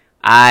business,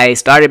 I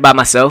started by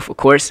myself, of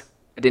course.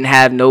 I didn't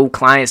have no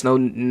clients,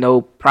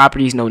 no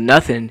properties, no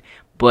nothing.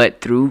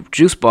 But through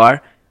Juice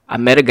Bar, I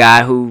met a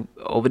guy who,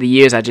 over the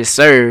years, I just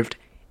served.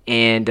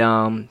 And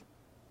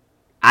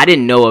I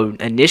didn't know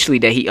initially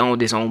that he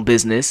owned his own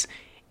business.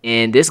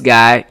 And this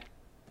guy,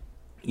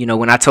 you know,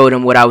 when I told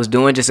him what I was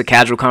doing, just a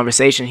casual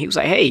conversation, he was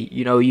like, hey,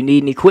 you know, you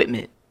need any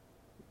equipment?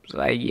 I was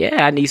like,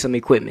 yeah, I need some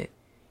equipment.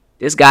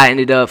 This guy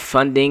ended up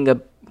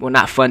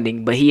not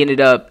funding, but he ended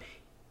up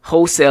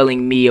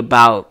wholesaling me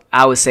about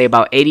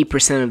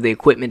 80% of the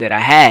equipment that I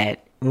had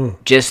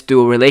just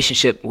through a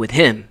relationship with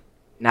him.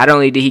 Not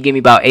only did he give me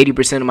about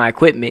 80% of my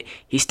equipment,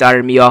 he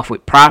started me off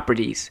with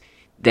properties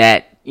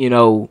that, you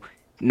know,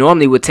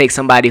 normally would take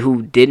somebody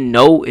who didn't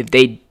know, if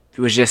they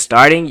was just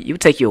starting, it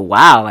would take you a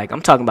while. Like,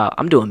 I'm talking about,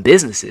 I'm doing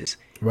businesses.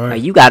 Right.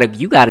 Like, you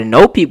gotta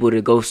know people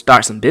to go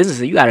start some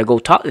businesses. You gotta go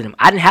talk to them.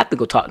 I didn't have to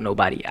go talk to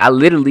nobody. I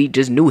literally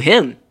just knew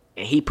him,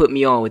 and he put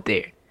me on with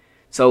there.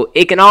 So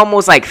it can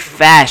almost like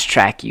fast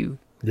track you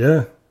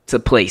to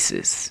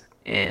places.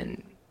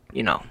 And,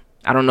 you know,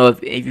 I don't know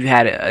if you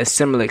had a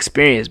similar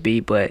experience, B,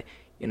 but,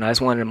 you know,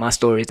 that's one of my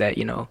stories that,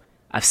 you know,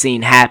 I've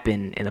seen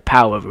happen in the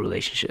power of a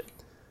relationship.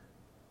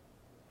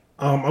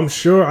 I'm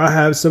sure I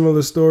have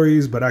similar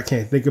stories, but I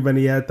can't think of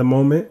any at the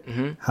moment.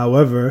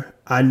 However,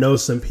 I know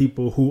some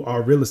people who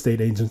are real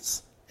estate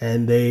agents,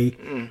 and they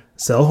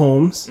sell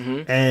homes.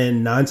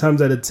 And 9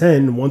 times out of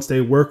 10, once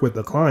they work with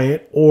the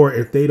client, or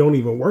if they don't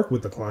even work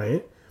with the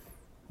client,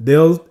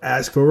 they'll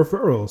ask for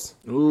referrals.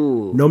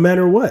 Ooh. No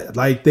matter what.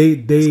 Like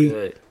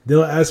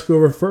they'll ask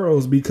for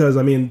referrals because,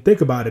 I mean, think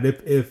about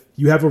it. If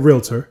you have a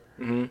realtor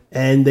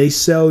and they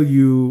sell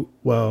you,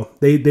 well,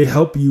 they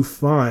help you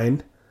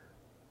find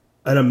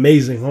an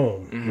amazing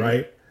home,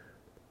 right?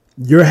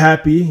 You're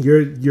happy.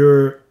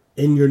 You're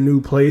in your new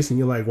place and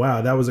you're like,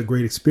 wow, that was a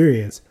great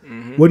experience.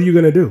 What are you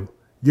going to do?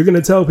 You're going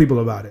to tell people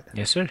about it.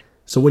 Yes, sir.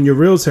 So when your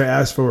realtor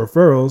asks for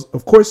referrals,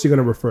 of course you're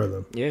going to refer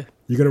them. Yeah.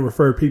 You're going to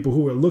refer people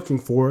who are looking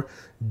for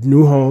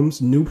new homes,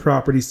 new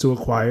properties to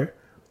acquire,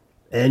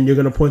 and you're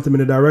going to point them in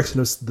the direction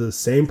of the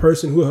same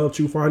person who helped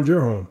you find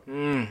your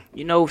home.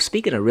 You know,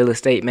 speaking of real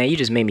estate, man, you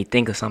just made me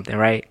think of something,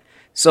 right?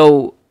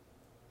 So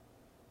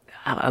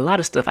a lot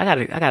of stuff, I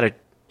gotta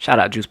shout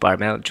out Juice Bar,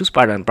 man. Juice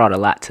Bar done brought a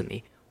lot to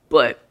me.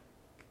 But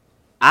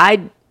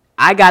I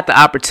got the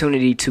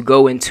opportunity to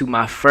go into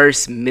my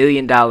first $1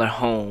 million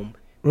home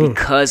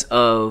because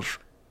of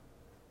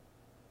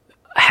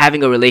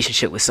having a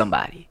relationship with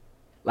somebody.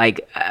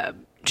 Like,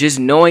 just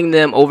knowing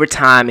them over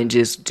time and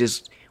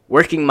just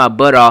working my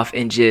butt off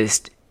and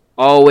just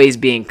always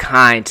being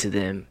kind to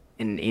them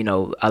and, you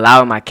know,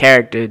 allowing my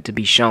character to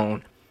be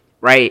shown,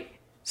 right?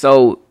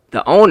 So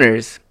the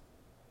owners,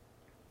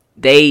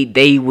 they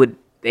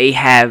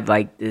have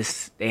like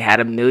this, they had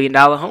 $1 million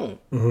home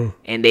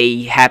and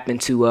they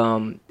happened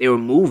to, they were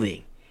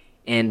moving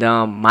and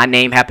my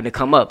name happened to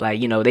come up.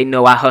 Like, you know, they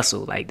know I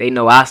hustle. Like, they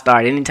know I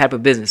start any type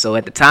of business. So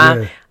at the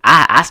time,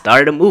 I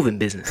started a moving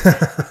business.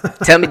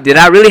 Tell me, did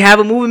I really have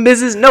a moving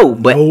business? No,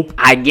 but nope.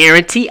 I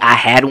guarantee I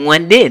had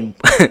one then.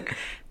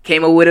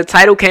 Came up with a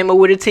title, came up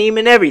with a team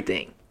and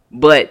everything.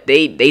 But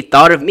they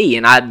thought of me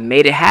and I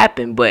made it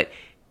happen. But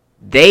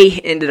they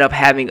ended up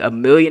having $1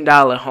 million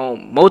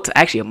home,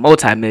 a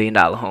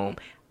multi-million-dollar home.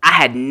 I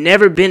had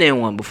never been in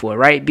one before,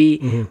 right,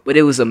 B? But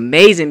it was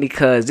amazing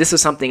because this was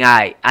something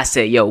I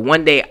said, yo,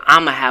 one day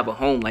I'm going to have a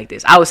home like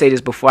this. I would say this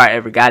before I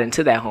ever got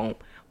into that home.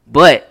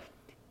 But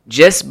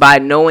just by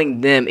knowing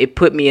them, it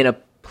put me in a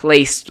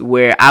place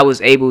where I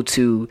was able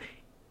to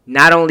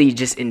not only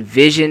just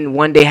envision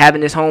one day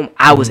having this home,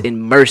 I was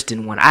immersed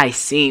in one. I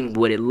seen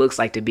what it looks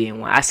like to be in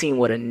one. I seen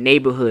what a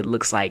neighborhood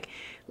looks like.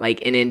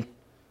 And then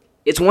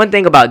it's one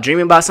thing about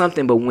dreaming about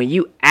something, but when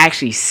you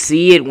actually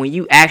see it, when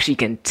you actually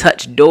can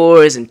touch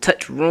doors and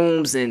touch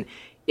rooms, and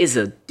it's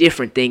a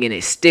different thing, and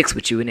it sticks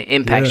with you and it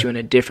impacts you in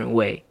a different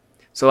way.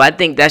 So I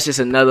think that's just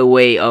another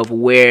way of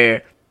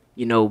where,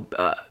 you know,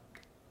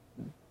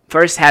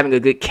 first having a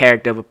good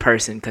character of a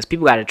person, because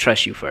people got to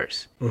trust you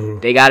first.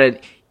 They got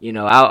to, you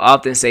know, I'll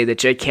often say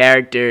that your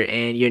character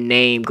and your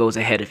name goes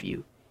ahead of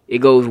you. It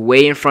goes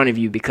way in front of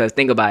you, because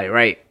think about it,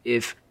 right?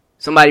 If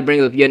somebody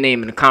brings up your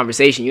name in a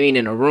conversation, you ain't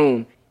in a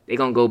room, they're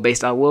going to go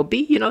based on, well,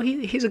 B, you know,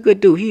 he's a good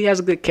dude. He has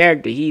a good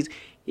character. He's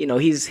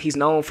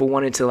known for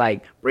wanting to,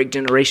 like, break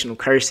generational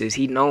curses.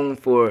 He's known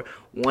for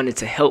wanting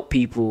to help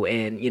people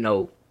and, you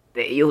know,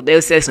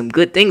 they'll say some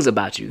good things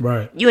about you.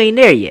 Right. You ain't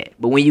there yet,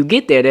 but when you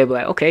get there, they'll be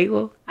like, okay,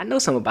 well, I know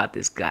something about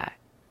this guy,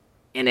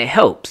 and it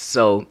helps.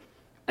 So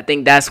I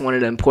think that's one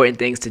of the important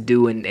things to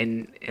do,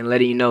 and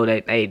letting you know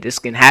that, hey, this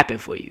can happen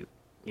for you.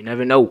 You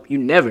never know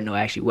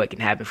actually what can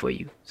happen for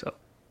you. So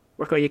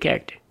work on your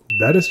character.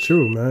 That is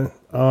true, man.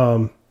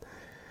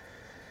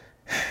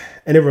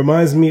 And it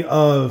reminds me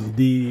of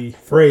the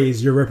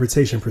phrase, your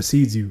reputation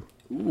precedes you.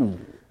 Ooh.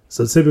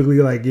 So typically,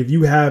 like, if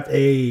you have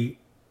a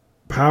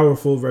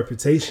powerful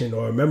reputation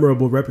or a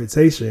memorable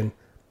reputation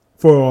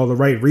for all the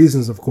right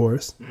reasons, of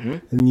course,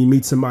 and you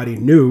meet somebody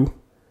new,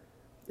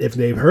 if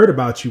they've heard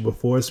about you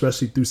before,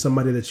 especially through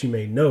somebody that you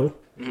may know,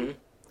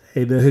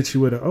 hey, they'll hit you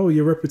with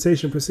your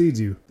reputation precedes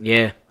you.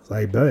 Yeah. It's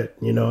like, bet,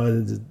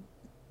 is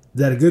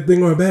that a good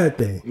thing or a bad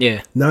thing?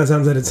 Yeah. 9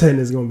 times out of 10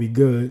 it's going to be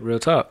good. Real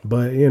talk.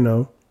 But,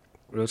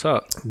 Real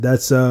talk.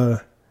 that's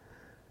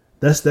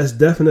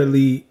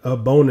definitely a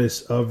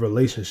bonus of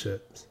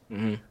relationships.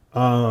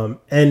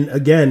 And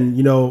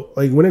again,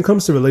 like when it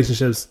comes to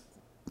relationships,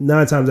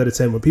 9 times out of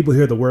 10, when people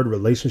hear the word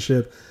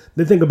relationship,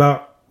 they think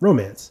about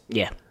romance.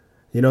 Yeah.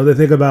 They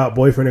think about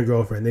boyfriend and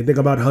girlfriend. They think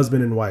about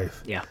husband and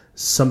wife. Yeah.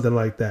 Something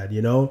like that,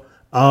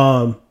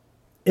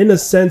 in a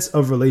sense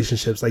of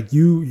relationships, like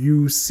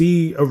you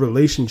see a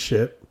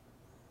relationship,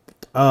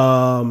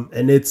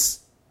 and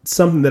it's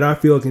something that I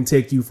feel can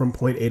take you from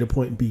point A to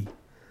point B.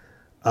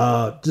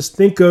 Just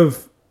think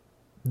of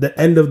the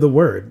end of the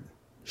word,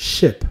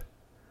 ship.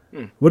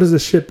 What does a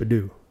ship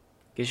do?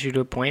 Gets you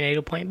to point A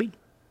to point B.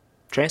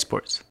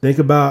 Transports. Think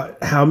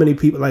about how many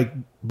people, like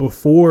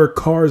before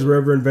cars were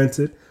ever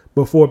invented,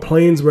 before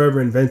planes were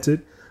ever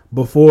invented,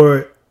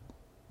 before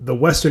the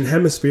Western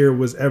Hemisphere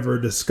was ever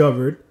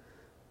discovered,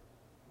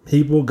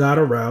 people got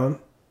around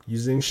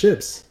using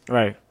ships.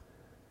 Right.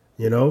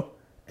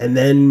 And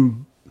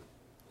then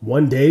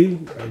one day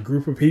a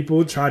group of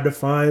people tried to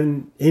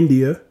find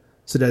India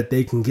so that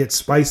they can get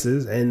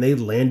spices, and they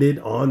landed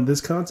on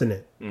this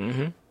continent.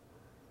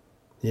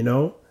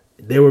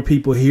 There were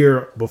people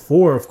here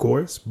before, of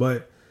course,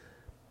 but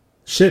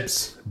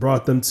ships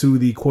brought them to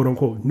the quote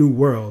unquote new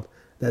world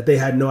that they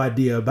had no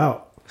idea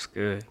about. That's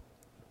good.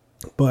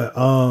 But,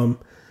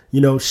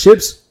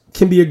 ships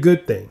can be a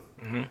good thing.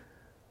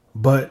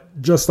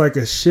 But just like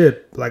a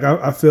ship, like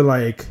I feel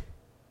like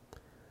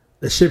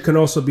a ship can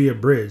also be a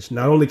bridge.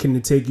 Not only can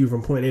it take you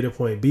from point A to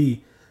point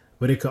B,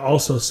 but it can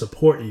also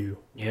support you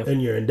in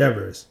your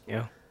endeavors.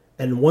 Yeah.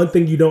 And one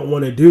thing you don't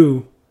want to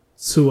do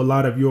to a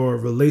lot of your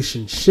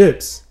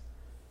relationships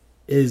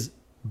is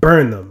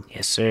burn them.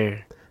 Yes,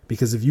 sir.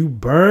 Because if you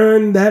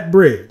burn that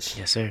bridge,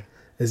 Yes, sir.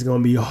 it's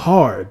going to be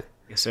hard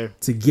Yes, sir.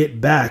 to get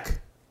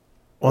back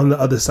on the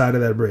other side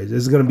of that bridge.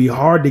 It's going to be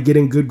hard to get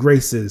in good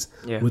graces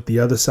with the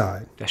other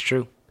side. That's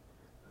true.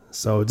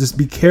 So just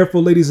be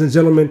careful, ladies and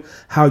gentlemen,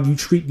 how you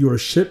treat your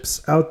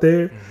ships out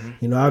there.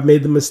 I've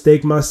made the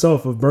mistake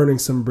myself of burning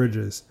some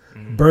bridges,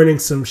 burning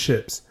some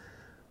ships.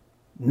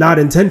 Not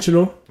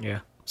intentional. Yeah.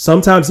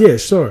 Sometimes, yeah,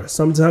 sure.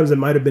 Sometimes it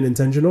might have been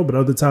intentional, but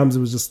other times it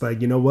was just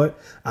like, you know what?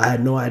 I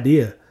had no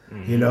idea,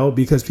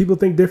 because people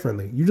think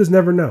differently. You just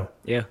never know.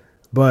 Yeah.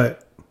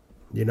 But,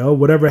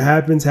 whatever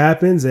happens,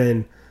 happens,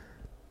 and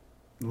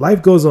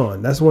life goes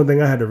on. That's one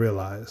thing I had to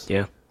realize.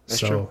 Yeah. That's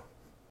true.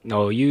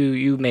 No,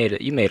 you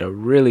made a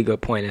really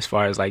good point as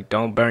far as like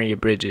don't burn your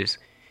bridges,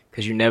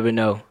 because you never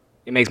know.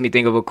 It makes me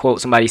think of a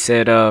quote somebody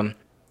said,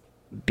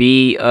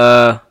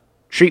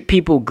 treat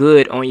people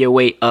good on your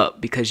way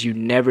up, because you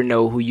never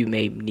know who you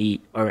may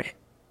need, or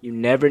you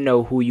never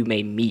know who you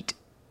may meet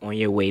on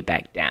your way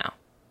back down,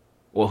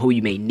 or who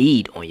you may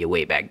need on your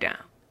way back down.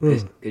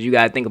 Because you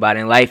got to think about it,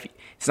 in life,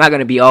 it's not going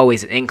to be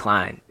always an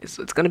incline. It's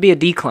going to be a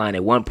decline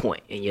at one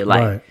point in your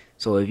life. Right.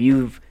 So if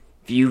you've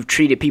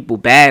treated people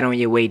bad on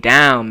your way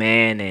down,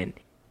 man, and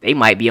they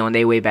might be on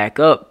their way back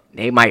up,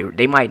 they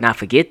might not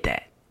forget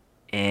that,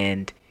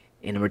 and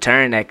in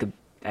return that could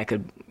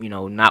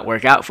not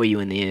work out for you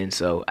in the end.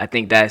 So I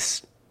think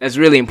that's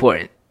really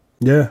important.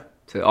 Yeah.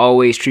 To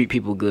always treat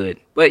people good.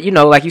 But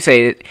like you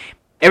say,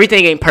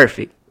 everything ain't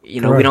perfect. We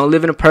don't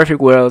live in a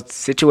perfect world.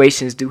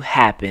 Situations do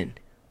happen,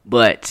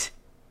 but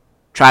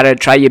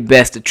try your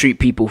best to treat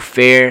people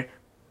fair,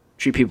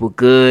 treat people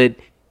good.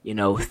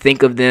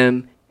 Think of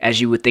them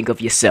as you would think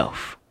of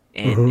yourself,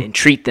 and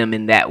treat them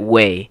in that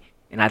way.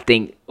 And I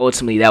think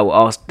ultimately that will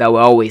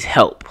always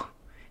help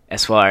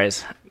as far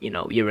as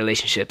your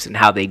relationships and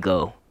how they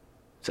go.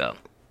 So,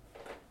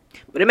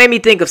 but it made me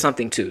think of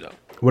something too, though.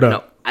 What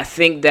up? I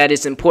think that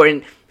it's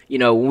important.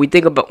 When we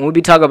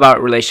talk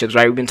about relationships,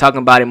 right? We've been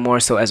talking about it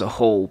more so as a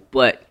whole,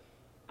 but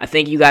I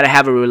think you got to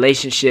have a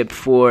relationship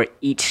for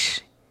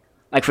each,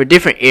 like for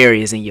different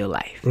areas in your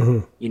life.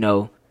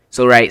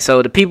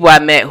 So the people I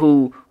met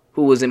who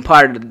was in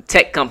part of the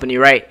tech company,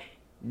 right?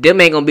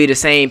 Them ain't gonna be the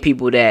same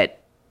people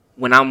that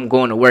when I'm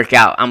going to work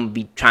out, I'm gonna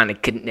be trying to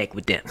connect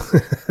with them.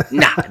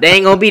 Nah, they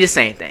ain't gonna be the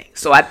same thing.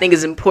 So I think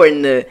it's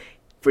important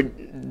for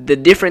the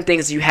different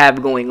things you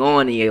have going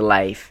on in your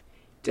life,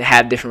 to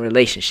have different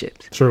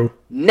relationships. True.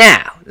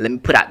 Now, let me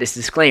put out this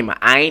disclaimer.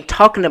 I ain't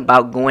talking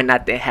about going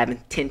out there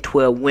having 10,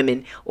 12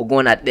 women or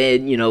going out there,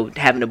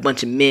 having a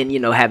bunch of men,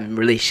 having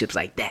relationships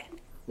like that.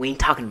 We ain't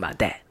talking about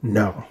that.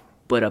 No.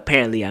 But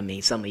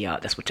apparently, some of y'all,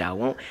 that's what y'all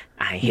want.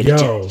 I ain't here to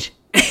judge.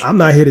 I'm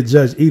not here to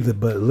judge either,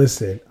 but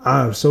listen,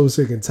 I'm so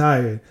sick and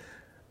tired.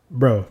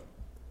 Bro,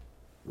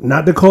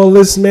 not to call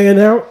this man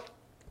out,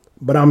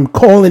 but I'm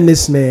calling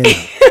this man out.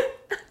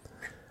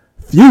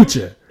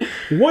 Future.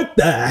 What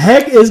the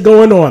heck is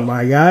going on,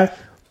 my guy?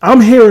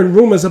 I'm hearing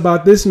rumors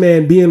about this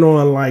man being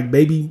on like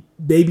baby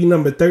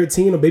number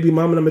 13 or baby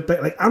mama number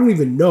 13. Like, I don't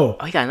even know.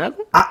 Oh, he got another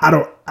one?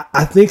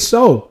 I think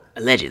so.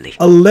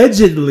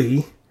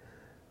 Allegedly,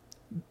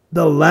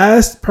 the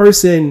last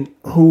person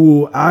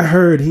who I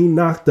heard he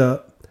knocked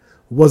up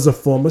was a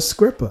former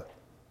Scripper.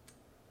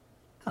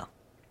 Oh.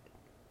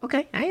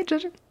 Okay, I ain't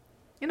judging.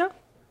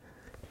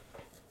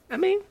 I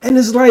mean. And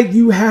it's like,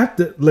 you have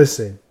to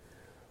listen.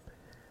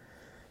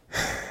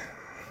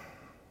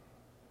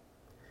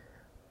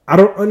 I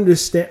don't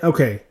understand.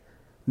 Okay,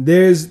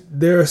 there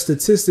are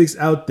statistics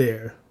out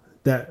there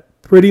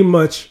that pretty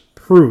much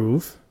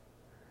prove,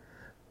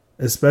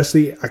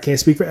 especially, I can't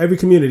speak for every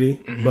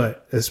community,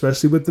 but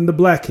especially within the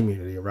black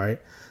community,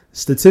 right?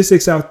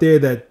 Statistics out there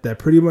that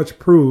pretty much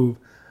prove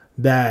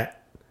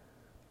that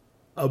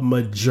a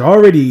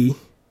majority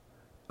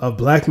of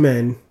black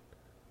men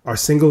are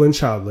single and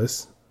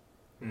childless,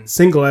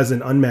 single as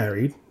in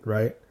unmarried,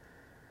 right?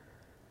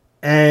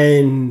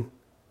 And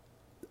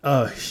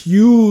a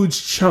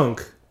huge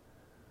chunk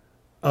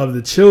of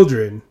the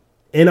children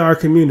in our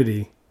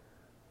community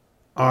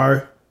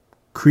are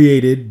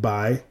created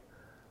by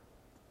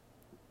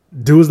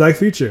dudes like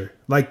Future.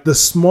 Like, the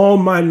small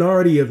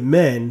minority of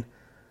men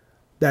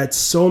that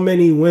so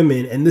many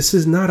women, and this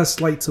is not a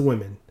slight to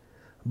women,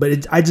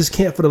 but I just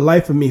can't for the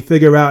life of me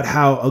figure out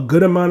how a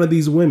good amount of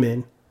these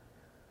women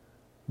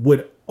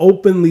would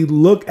openly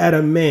look at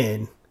a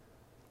man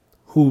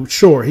who,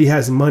 sure, he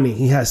has money,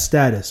 he has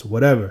status,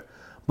 whatever,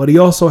 but he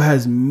also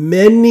has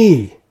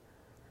many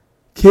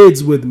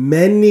kids with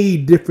many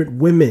different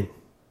women,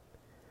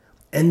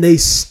 and they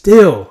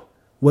still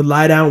would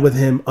lie down with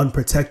him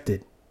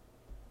unprotected.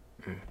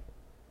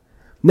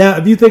 Now,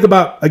 if you think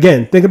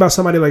about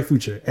somebody like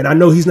Future, and I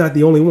know he's not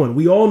the only one.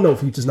 We all know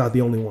Future's not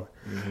the only one,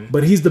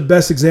 but he's the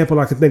best example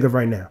I can think of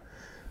right now,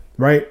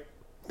 right?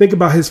 Think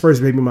about his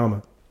first baby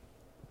mama.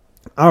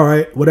 All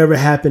right, whatever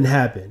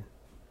happened.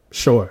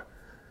 Sure.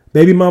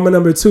 Baby mama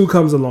number 2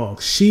 comes along.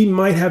 She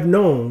might have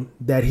known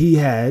that he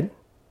had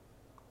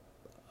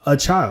a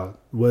child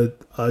with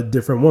a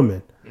different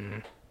woman.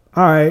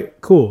 All right,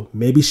 cool.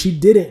 Maybe she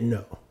didn't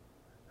know,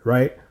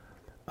 right?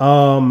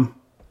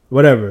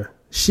 Whatever.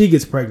 She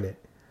gets pregnant.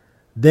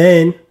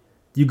 Then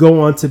you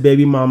go on to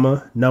baby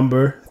mama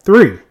number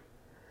 3.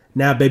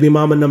 Now, baby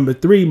mama number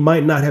 3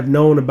 might not have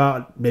known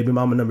about baby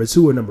mama number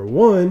 2 or number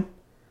 1,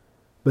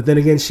 but then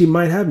again, she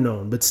might have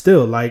known. But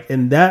still, like,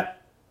 in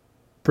that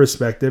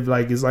perspective,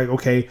 like, it's like,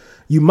 okay,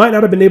 you might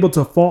not have been able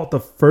to fault the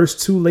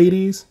first 2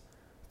 ladies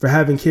for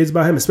having kids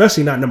by him,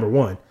 especially not number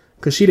 1,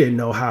 because she didn't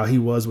know how he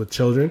was with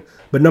children.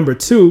 But number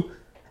 2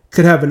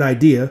 could have an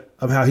idea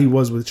of how he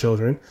was with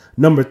children.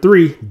 Number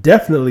 3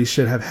 definitely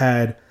should have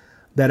had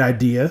that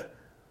idea,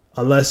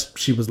 unless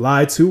she was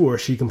lied to or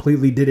she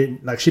completely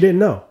didn't, like, she didn't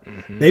know.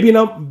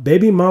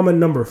 Baby mama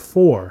number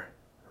 4,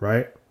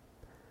 right?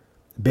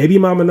 Baby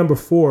mama number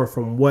 4,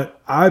 from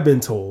what I've been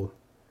told,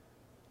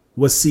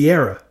 was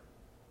Sierra.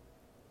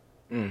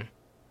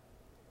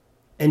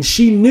 And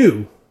she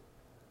knew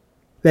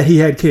that he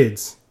had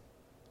kids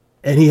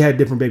and he had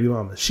different baby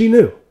mamas. She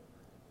knew,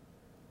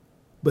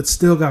 but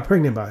still got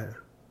pregnant by him.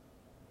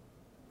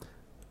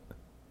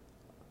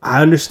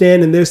 I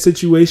understand in their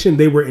situation,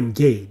 they were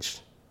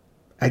engaged.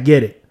 I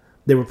get it.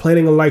 They were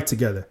planning a life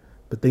together,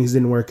 but things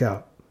didn't work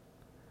out.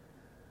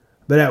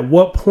 But at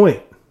what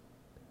point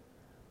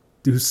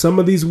do some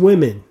of these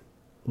women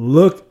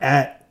look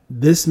at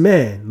this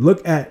man,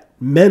 look at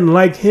men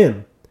like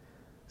him,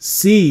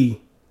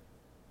 see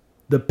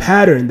the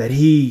pattern that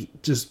he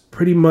just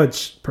pretty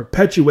much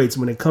perpetuates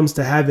when it comes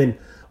to having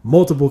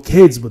multiple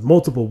kids with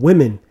multiple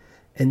women,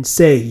 and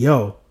say,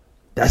 yo,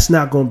 that's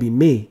not going to be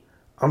me.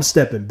 I'm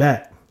stepping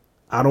back.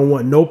 I don't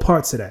want no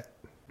parts of that.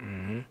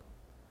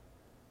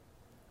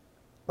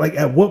 Like,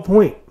 at what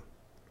point?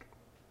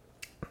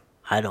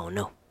 I don't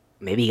know.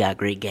 Maybe he got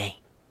great game.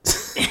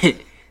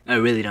 I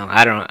really don't.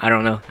 I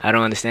don't know. I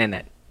don't understand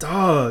that.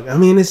 Dog, I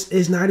mean,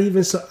 it's not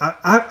even so.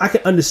 I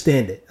can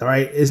understand it. All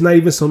right, it's not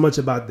even so much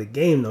about the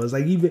game though. It's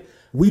like, even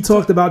we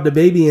talked about the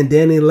baby and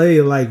Danny Lay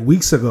like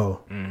weeks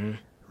ago,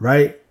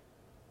 right?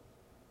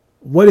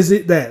 What is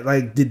it that,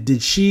 like,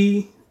 did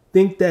she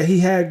think that he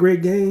had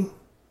great game?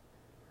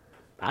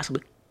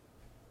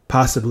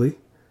 Possibly,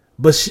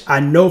 but I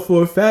know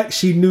for a fact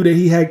she knew that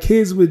he had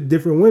kids with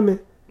different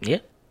women. Yeah,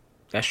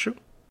 that's true.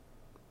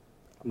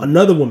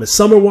 Another woman,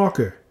 Summer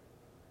Walker.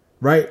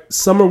 Right?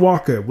 Summer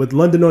Walker with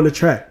London on the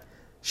Track.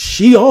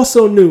 She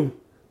also knew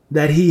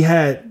that he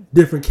had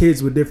different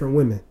kids with different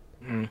women.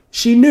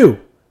 She knew.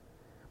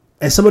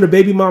 And some of the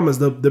baby mamas,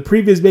 the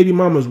previous baby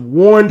mamas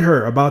warned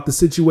her about the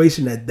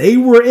situation that they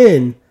were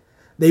in.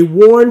 They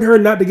warned her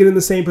not to get in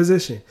the same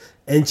position.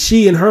 And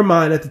she, in her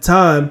mind at the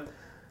time,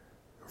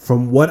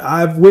 from what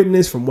I've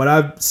witnessed, from what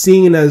I've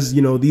seen as,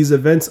 these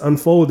events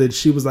unfolded,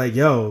 she was like,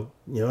 yo,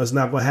 it's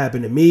not going to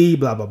happen to me,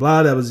 blah, blah,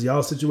 blah. That was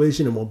y'all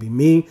situation. It won't be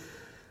me.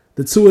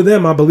 The two of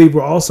them, I believe,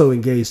 were also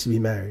engaged to be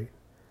married.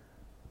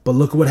 But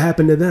look what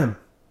happened to them.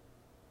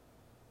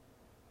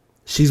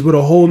 She's with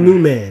a whole new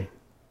man,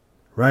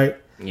 right?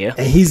 Yeah.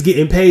 And he's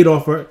getting paid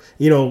off her,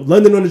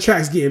 London on the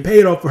Track's getting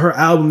paid off for her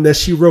album that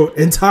she wrote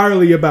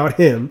entirely about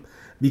him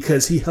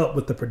because he helped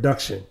with the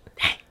production.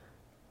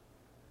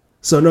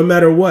 So no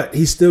matter what,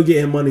 he's still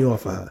getting money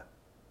off of her.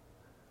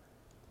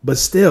 But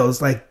still,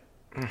 it's like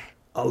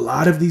a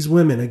lot of these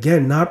women,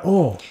 again, not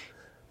all,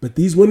 but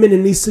these women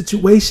in these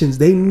situations,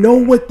 they know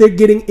what they're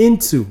getting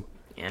into.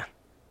 Yeah.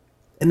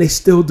 And they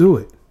still do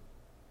it.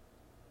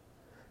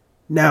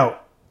 Now,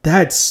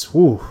 that's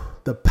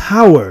the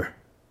power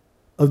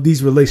of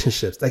these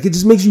relationships. Like, it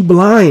just makes you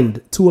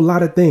blind to a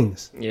lot of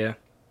things. Yeah.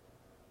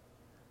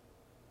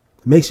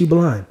 It makes you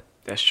blind.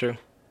 That's true.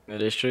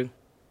 That is true.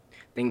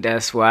 I think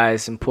that's why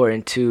it's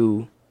important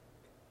to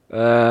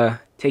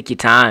take your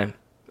time.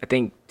 I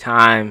think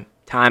time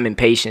and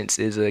patience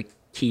is a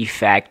key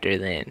factor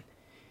then,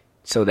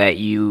 so that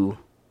you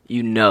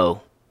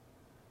know,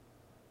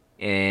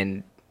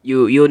 and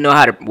you'll know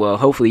how to. Well,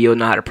 hopefully you'll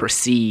know how to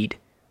proceed.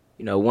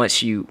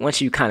 Once you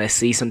kind of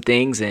see some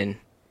things, and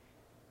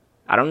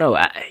I don't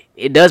know,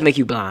 it does make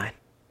you blind.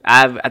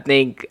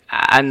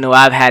 I know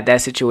I've had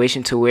that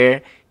situation to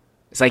where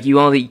it's like you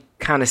only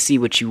kind of see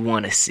what you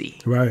want to see.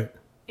 Right.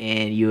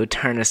 And you'll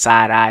turn a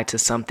side eye to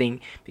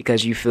something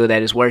because you feel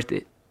that it's worth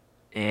it.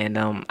 And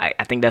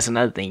I think that's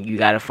another thing. You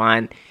got to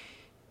find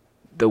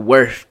the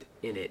worth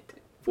in it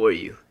for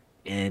you.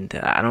 And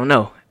I don't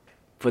know.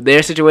 For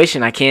their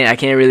situation, I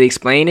can't really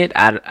explain it.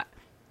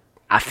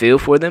 I feel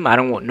for them. I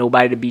don't want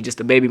nobody to be just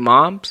the baby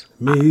moms.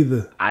 Me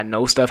either. I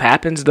know stuff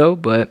happens though,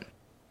 but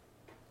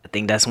I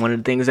think that's one of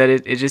the things that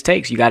it just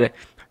takes. You gotta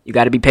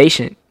be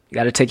patient. You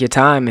gotta take your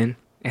time and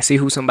see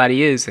who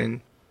somebody is, and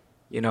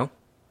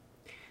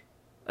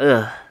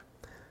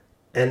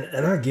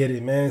And I get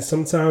it, man.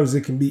 Sometimes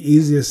it can be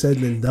easier said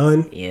than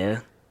done. Yeah.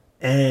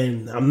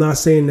 And I'm not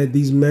saying that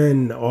these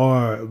men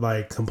are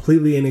like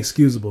completely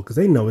inexcusable because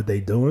they know what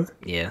they're doing.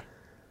 Yeah.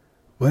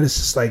 But it's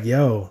just like,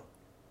 yo,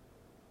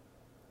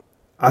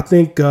 I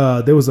think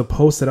there was a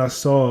post that I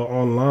saw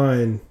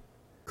online.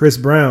 Chris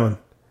Brown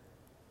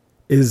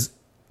is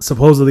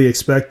supposedly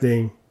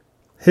expecting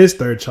his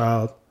third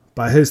child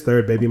by his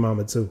third baby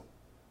mama too.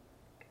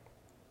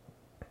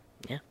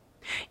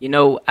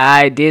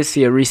 I did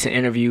see a recent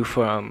interview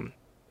from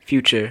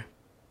Future,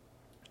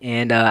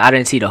 and I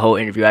didn't see the whole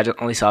interview. I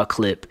just only saw a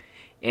clip.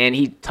 And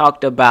he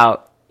talked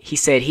about, he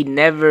said he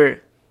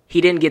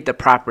didn't get the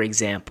proper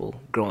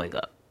example growing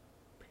up.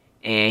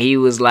 And he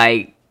was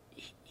like,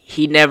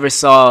 he never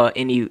saw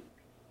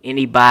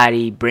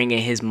anybody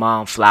bringing his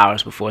mom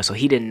flowers before, so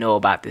he didn't know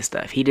about this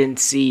stuff. He didn't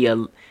see,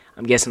 I'm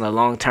guessing, a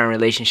long-term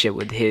relationship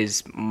with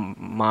his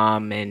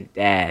mom and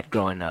dad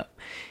growing up.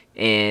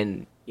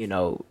 And,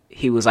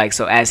 he was like,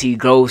 so as he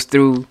goes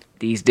through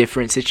these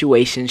different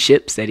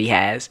situationships that he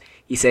has,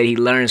 he said he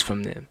learns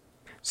from them.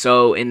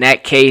 So in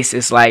that case,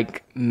 it's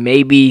like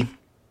maybe,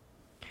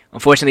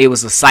 unfortunately, it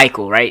was a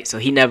cycle, right? So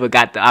he never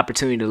got the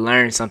opportunity to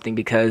learn something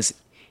because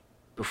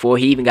before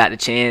he even got the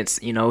chance,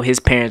 his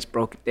parents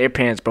broke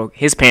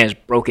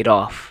it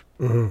off,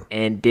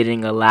 and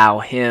didn't allow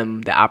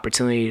him the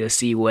opportunity to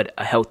see what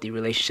a healthy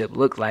relationship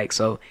looked like.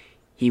 So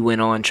he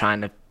went on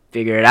trying to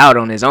figure it out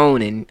on his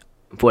own, and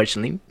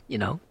unfortunately,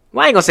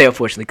 well, I ain't gonna say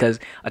unfortunately,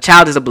 because a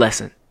child is a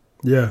blessing.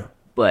 Yeah.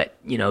 But,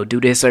 due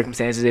to his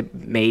circumstances, it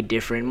made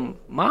different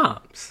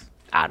moms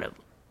out of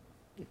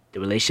him. The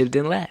relationship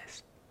didn't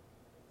last.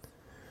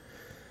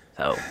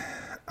 So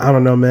I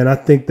don't know, man. I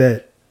think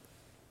that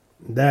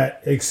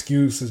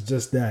excuse is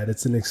just that.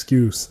 It's an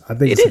excuse. I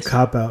think it's a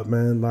cop-out,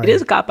 man. Like, it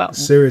is a cop-out.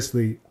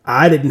 Seriously.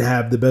 I didn't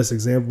have the best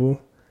example.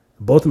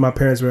 Both of my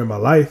parents were in my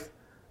life,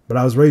 but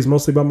I was raised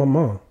mostly by my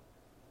mom.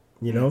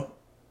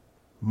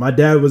 My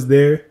dad was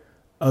there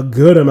a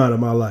good amount of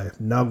my life,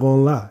 not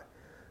gonna lie.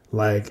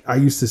 Like, I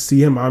used to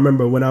see him. I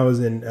remember when I was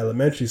in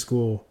elementary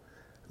school,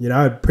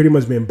 I'd pretty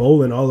much been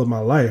bowling all of my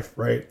life,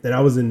 right? And I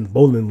was in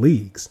bowling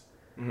leagues.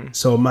 Mm-hmm.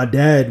 So my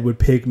dad would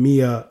pick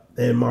me up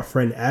and my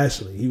friend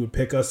Ashley. He would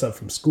pick us up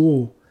from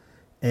school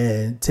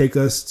and take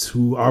us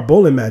to our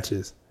bowling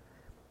matches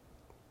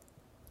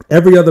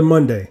every other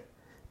Monday.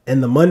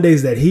 And the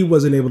Mondays that he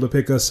wasn't able to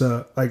pick us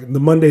up, like the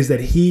Mondays that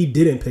he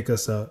didn't pick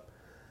us up,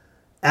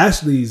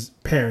 Ashley's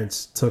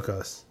parents took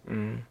us.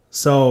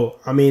 So,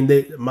 I mean,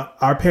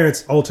 our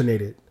parents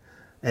alternated.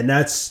 And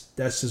that's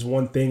just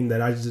one thing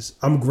that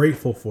I'm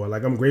grateful for.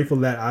 Like, I'm grateful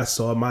that I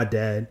saw my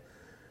dad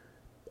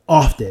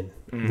often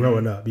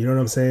growing up. You know what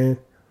I'm saying?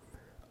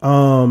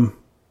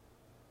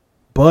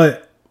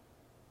 But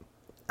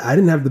I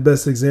didn't have the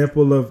best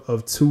example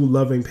of two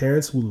loving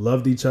parents who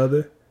loved each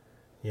other.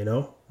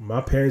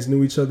 My parents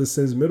knew each other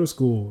since middle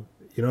school.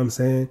 You know what I'm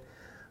saying?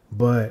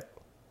 But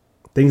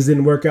things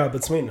didn't work out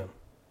between them.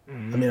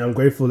 I mean, I'm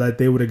grateful that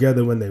they were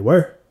together when they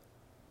were,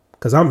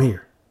 because I'm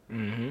here.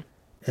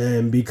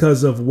 And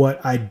because of what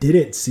I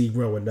didn't see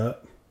growing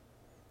up,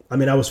 I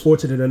mean, I was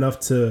fortunate enough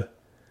to,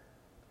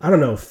 I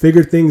don't know,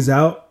 figure things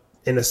out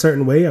in a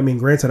certain way. I mean,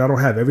 granted, I don't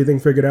have everything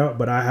figured out,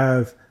 but I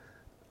have,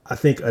 I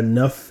think,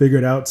 enough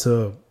figured out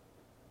to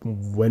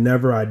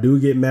whenever I do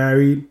get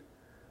married,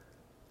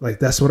 like,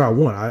 that's what I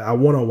want. I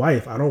want a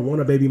wife. I don't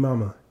want a baby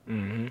mama.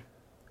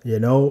 You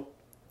know,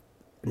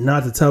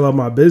 not to tell all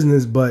my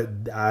business, but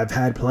I've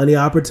had plenty of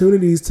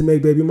opportunities to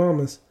make baby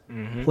mamas.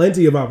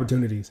 Plenty of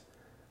opportunities,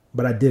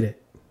 but I didn't.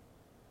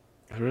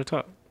 Real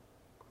talk.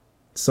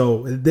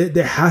 So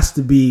there has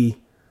to be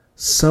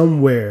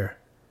somewhere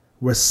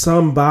where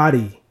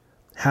somebody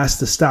has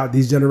to stop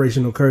these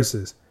generational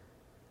curses.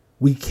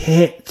 We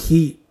can't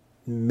keep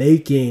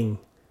making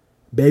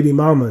baby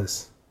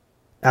mamas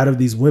out of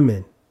these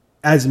women.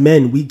 As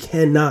men, we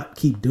cannot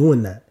keep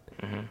doing that.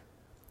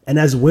 And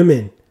as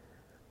women,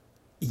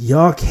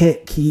 y'all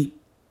can't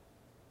keep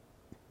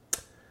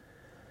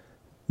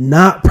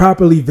not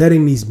properly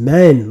vetting these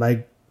men.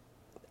 Like,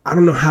 I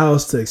don't know how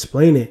else to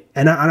explain it.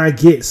 And I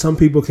get some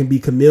people can be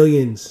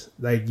chameleons.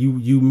 Like,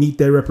 you meet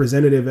their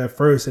representative at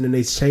first and then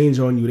they change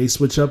on you. They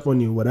switch up on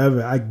you,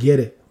 whatever. I get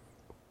it.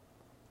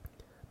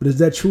 But is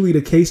that truly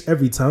the case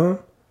every time?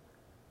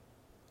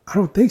 I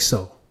don't think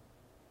so.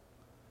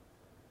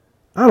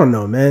 I don't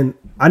know, man.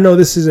 I know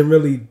this isn't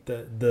really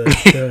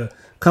the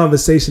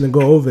conversation to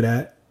go over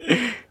that.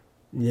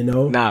 You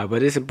know? Nah,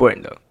 but it's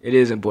important, though. It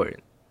is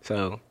important.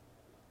 So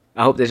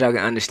I hope that y'all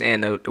can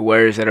understand the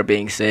words that are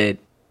being said,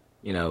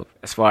 you know,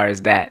 as far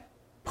as that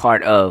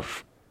part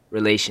of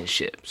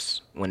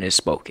relationships when it's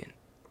spoken.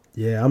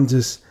 Yeah,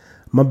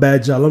 my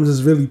bad, y'all. I'm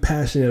just really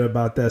passionate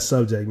about that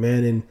subject,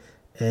 man.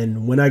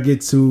 And when I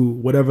get to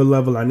whatever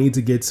level I need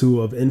to get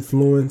to of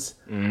influence,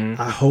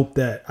 I hope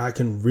that I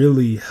can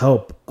really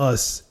help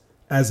us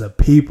as a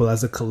people,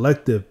 as a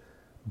collective,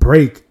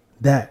 break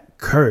that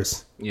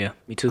curse. Yeah,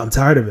 me too. I'm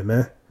tired of it,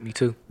 man. Me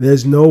too.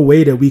 There's no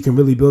way that we can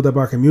really build up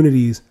our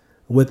communities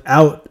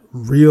without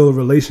real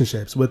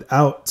relationships,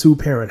 without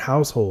two-parent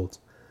households,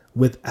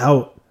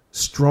 without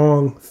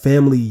strong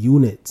family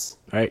units.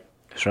 Right.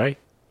 That's right.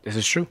 This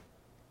is true.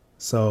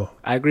 So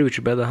I agree with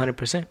you, brother,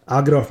 100%.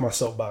 I'll get off my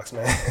soapbox,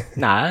 man.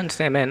 Nah, I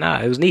understand, man. Nah,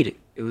 it was needed.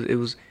 It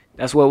was.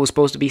 That's what was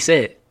supposed to be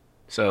said.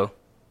 So,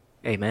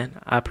 hey, man,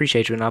 I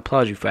appreciate you and I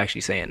applaud you for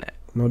actually saying that.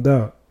 No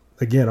doubt.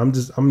 Again,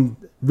 I'm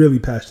really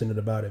passionate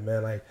about it,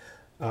 man. Like,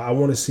 I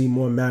want to see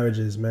more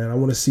marriages, man. I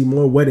want to see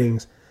more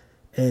weddings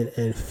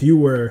and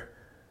fewer,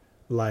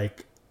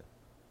 like,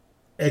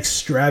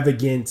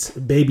 extravagant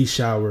baby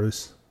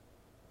showers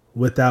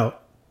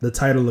without the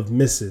title of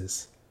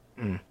Mrs.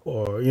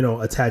 Or, you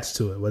know, attached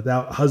to it,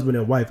 without husband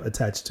and wife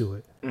attached to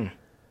it.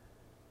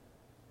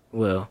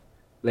 Well,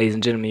 ladies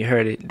and gentlemen, you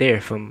heard it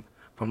there from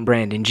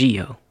Brandon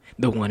Gio,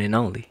 the one and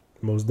only.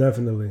 Most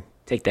definitely.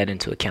 Take that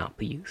into account,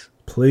 please.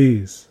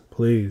 Please.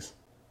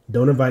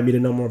 Don't invite me to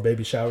no more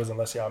baby showers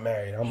unless y'all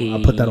married.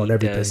 I put that on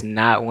everything. He does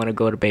not want to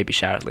go to baby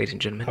showers, ladies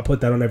and gentlemen. I put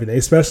that on everything,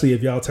 especially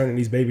if y'all turning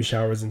these baby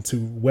showers into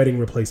wedding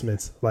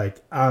replacements. Like,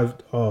 I've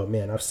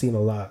seen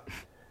a lot.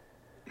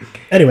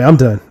 Anyway, I'm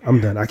done.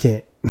 I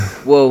can't.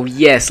 Well,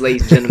 yes,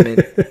 ladies and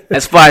gentlemen.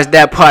 As far as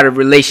that part of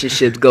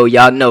relationships go,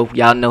 y'all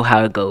know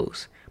how it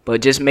goes.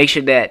 But just make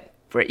sure that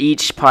for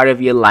each part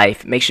of your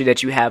life, make sure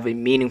that you have a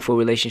meaningful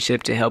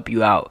relationship to help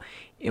you out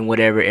in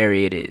whatever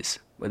area it is.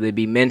 Whether it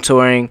be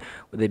mentoring,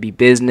 whether it be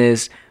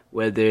business,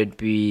 whether it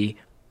be,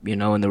 you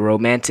know, in the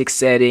romantic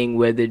setting,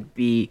 whether it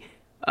be,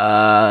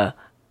 I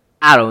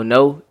don't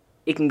know.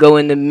 It can go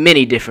into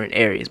many different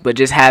areas. But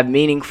just have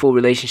meaningful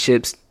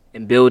relationships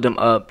and build them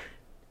up.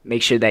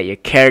 Make sure that your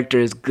character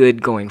is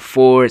good going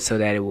forward so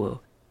that it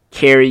will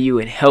carry you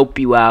and help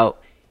you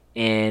out,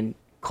 and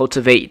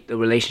cultivate the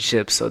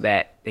relationships so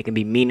that they can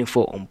be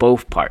meaningful on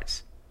both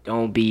parts.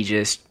 Don't be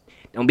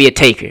a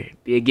taker,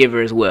 be a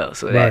giver as well,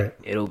 so that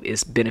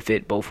it's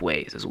benefit both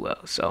ways as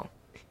well. So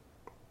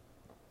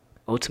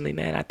ultimately,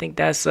 man, I think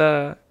that's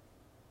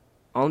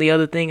only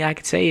other thing I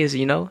could say is,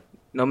 you know,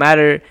 no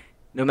matter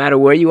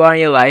where you are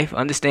in your life,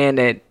 understand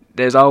that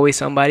there's always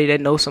somebody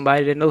that knows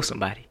somebody that knows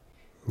somebody.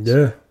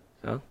 Yeah.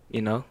 So,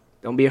 you know,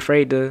 don't be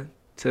afraid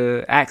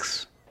to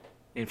ask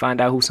and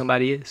find out who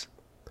somebody is.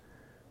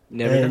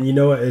 Never know. You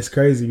know what? It's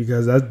crazy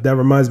because that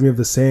reminds me of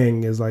the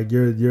saying is like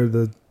you're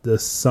the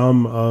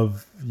sum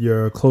of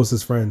your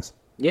closest friends.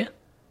 Yeah.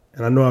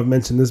 And I know I've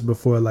mentioned this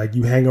before. Like,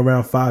 you hang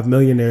around 5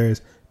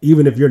 millionaires,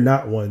 even if you're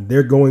not one,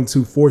 they're going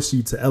to force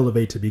you to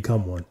elevate to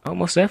become one. Oh,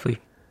 most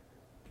definitely.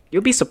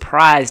 You'll be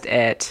surprised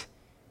at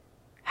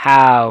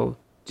how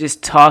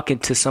just talking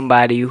to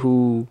somebody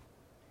who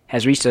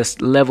has reached a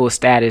level of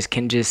status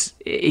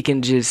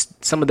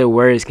some of their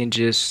words can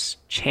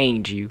just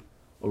change you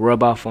or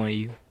rub off on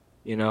you,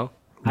 you know?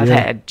 I've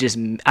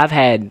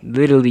had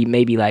literally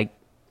maybe like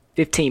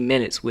 15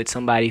 minutes with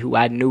somebody who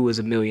I knew was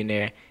a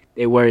millionaire.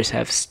 Their words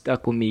have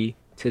stuck with me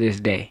to this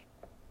day.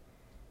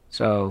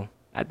 So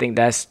I think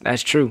that's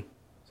true.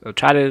 So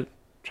try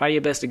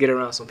your best to get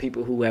around some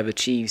people who have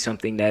achieved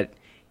something that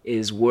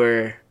is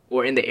where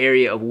or in the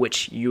area of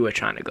which you are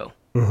trying to go.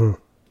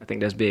 I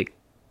think that's big.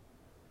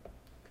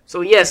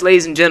 So yes,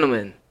 ladies and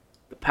gentlemen,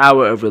 the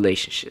power of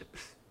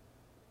relationships.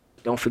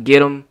 Don't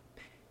forget them.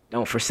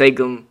 Don't forsake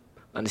them.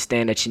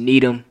 Understand that you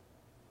need them,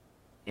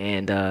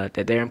 and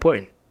that they're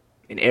important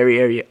in every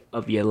area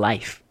of your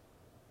life.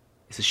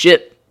 It's a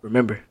ship,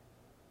 remember,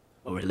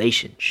 a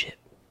relationship.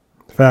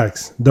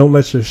 Facts. Don't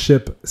let your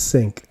ship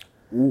sink.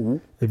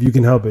 If you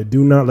can help it,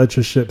 do not let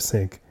your ship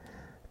sink.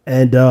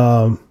 And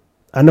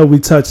I know we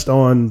touched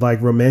on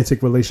like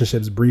romantic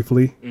relationships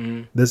briefly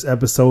this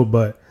episode,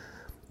 but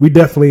we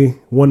definitely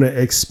want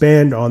to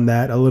expand on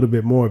that a little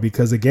bit more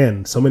because,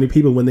 again, so many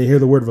people, when they hear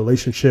the word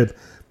relationship,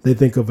 they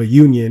think of a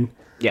union.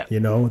 Yeah. You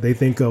know, they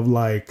think of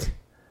like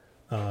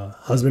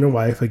husband and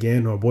wife,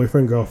 again, or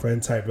boyfriend,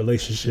 girlfriend type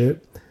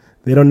relationship.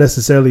 They don't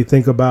necessarily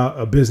think about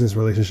a business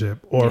relationship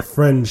or a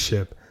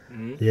friendship.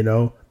 You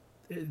know,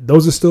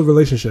 those are still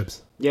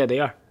relationships. Yeah, they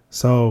are.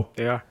 So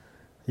They are.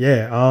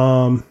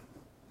 yeah,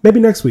 maybe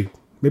next week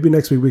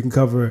we can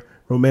cover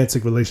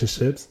romantic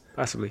relationships.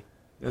 Possibly.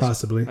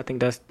 Possibly. I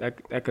think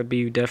that could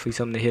be definitely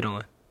something to hit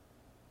on.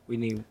 We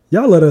need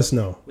Y'all let us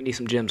know.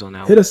 some gems on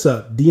that Hit one. us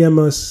up, DM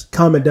us,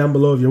 comment down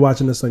below if you're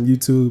watching us on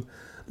YouTube.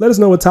 Let us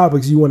know what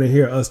topics you want to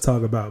hear us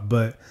talk about.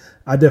 But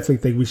I definitely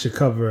think we should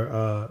cover,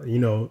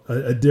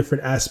 a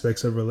different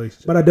aspects of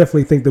relationship. But I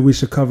definitely think that we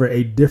should cover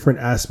a different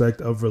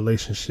aspect of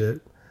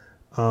relationship.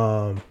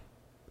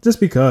 Just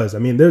because, I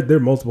mean, there are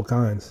multiple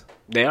kinds.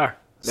 They are.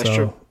 That's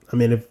true. I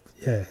mean,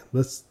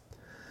 let's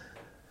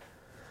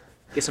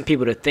Get some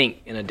people to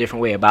think in a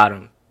different way about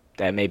them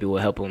that maybe will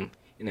help them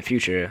in the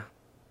future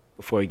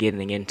before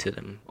getting into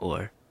them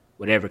or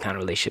whatever kind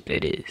of relationship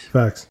it is.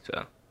 facts.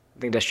 So I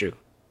think that's true.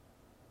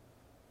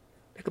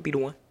 That could be the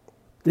one.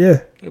 Yeah.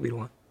 That could be the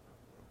one.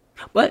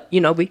 But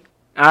all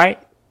right.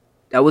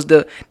 That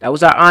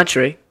was our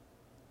entree.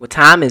 What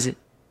time is it?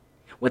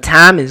 What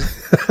time is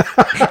it?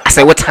 I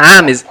say, what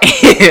time is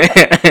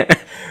it?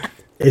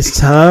 It's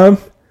time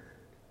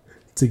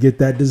to get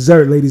that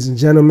dessert, ladies and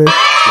gentlemen.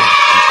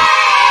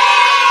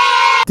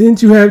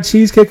 Didn't you have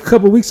cheesecake a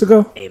couple weeks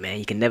ago? Hey man,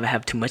 you can never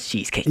have too much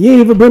cheesecake. You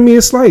ain't even bring me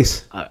a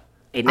slice.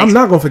 Hey, I'm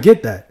not gonna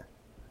forget that.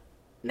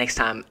 next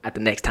time.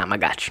 Next time, I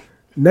got you.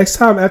 Next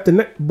time after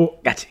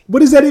Got you. what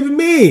does that even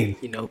mean?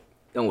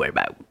 Don't worry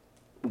about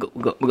it.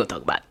 We're gonna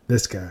talk about it.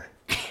 This guy.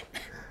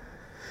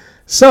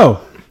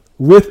 So,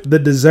 with the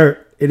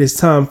dessert, it is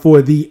time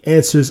for the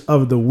answers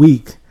of the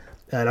week.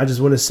 And I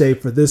just want to say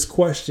for this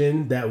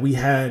question that we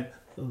had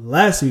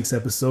last week's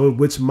episode,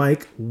 which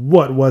Mike,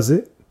 what was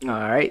it? All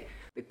right.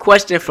 The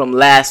question from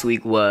last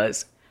week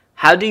was,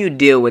 how do you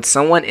deal with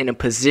someone in a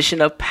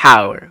position of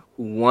power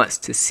who wants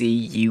to see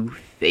you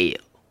fail?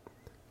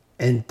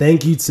 And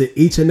thank you to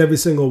each and every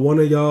single one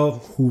of y'all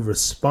who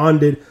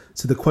responded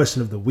to the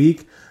question of the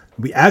week.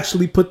 We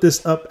actually put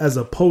this up as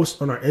a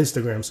post on our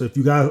Instagram. So if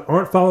you guys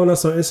aren't following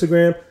us on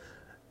Instagram,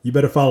 you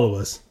better follow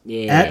us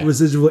at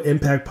Residual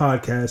Impact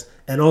Podcast,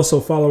 and also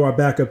follow our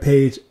backup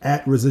page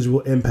at Residual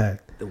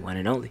Impact. The one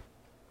and only.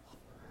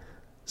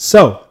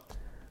 So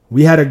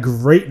we had a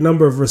great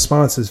number of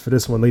responses for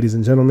this one, ladies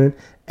and gentlemen.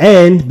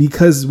 And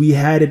because we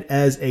had it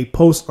as a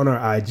post on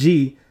our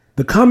IG,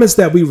 the comments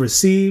that we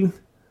received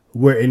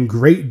were in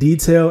great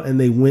detail and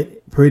they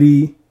went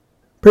pretty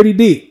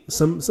deep.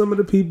 Some of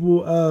the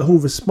people who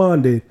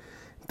responded,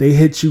 they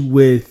hit you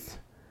with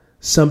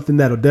something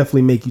that'll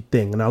definitely make you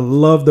think. And I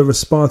love the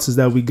responses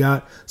that we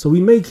got. So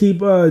we may keep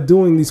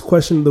doing these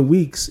question of the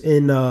weeks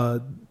in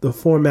the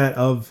format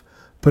of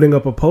putting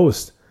up a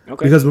post.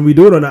 Okay. Because when we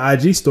do it on the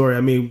IG story,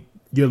 I mean,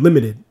 you're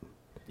limited.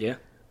 Yeah.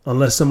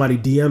 Unless somebody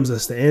DMs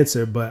us the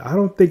answer. But I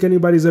don't think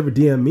anybody's ever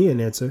DM'd me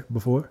an answer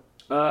before.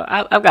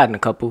 I've gotten a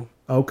couple.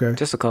 Okay.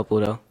 Just a couple,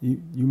 though.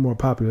 You more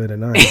popular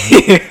than I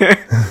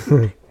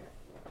am.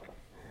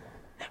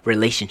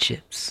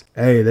 Relationships.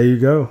 Hey, there you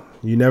go.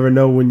 You never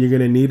know when you're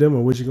going to need them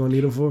or what you're going to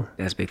need them for.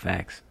 That's big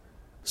facts.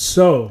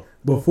 So,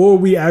 before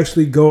we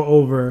actually go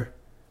over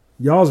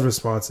y'all's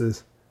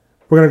responses,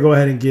 we're going to go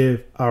ahead and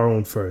give our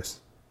own first.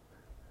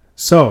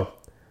 So,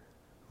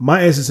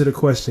 my answer to the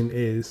question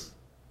is,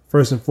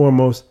 first and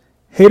foremost,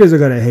 haters are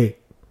going to hate,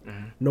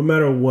 no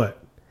matter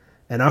what.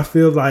 And I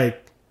feel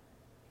like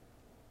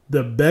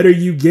the better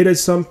you get at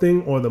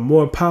something or the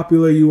more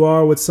popular you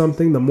are with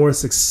something, the more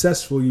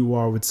successful you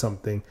are with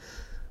something,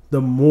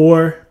 the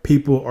more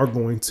people are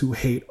going to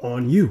hate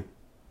on you.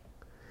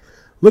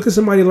 Look at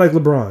somebody like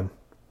LeBron.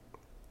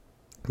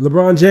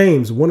 LeBron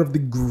James, one of the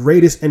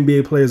greatest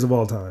NBA players of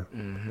all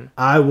time.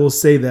 I will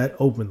say that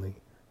openly,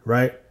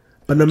 right?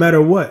 But no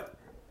matter what,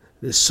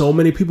 there's so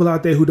many people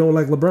out there who don't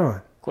like LeBron.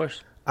 Of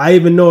course. I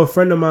even know a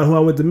friend of mine who I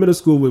went to middle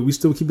school with. We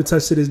still keep in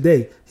touch to this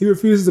day. He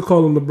refuses to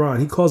call him LeBron.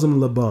 He calls him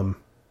LeBum.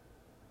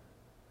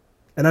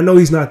 And I know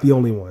he's not the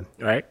only one.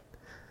 Right.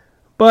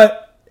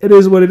 But it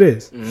is what it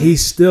is.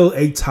 He's still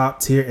a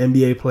top tier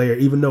NBA player,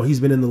 even though he's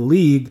been in the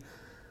league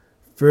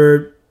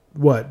for,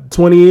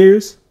 20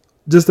 years?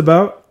 Just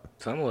about?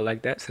 Somewhat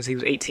like that since he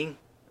was 18.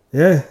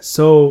 Yeah.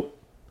 So,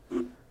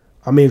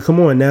 I mean, come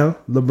on now.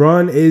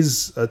 LeBron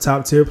is a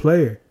top tier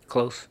player.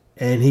 Close.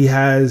 And he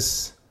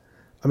has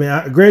I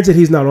mean, granted,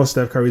 he's not on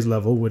Steph Curry's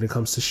level when it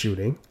comes to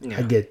shooting. Yeah.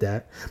 I get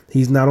that.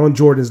 He's not on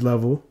Jordan's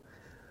level.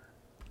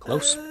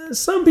 Close.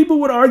 Some people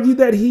would argue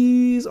that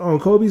he's on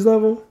Kobe's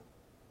level.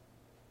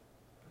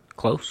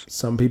 Close.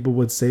 Some people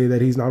would say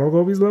that he's not on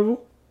Kobe's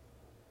level.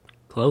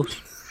 Close.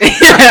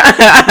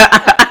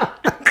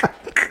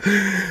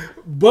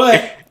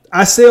 But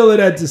I say all of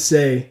that to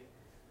say,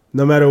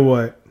 no matter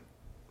what,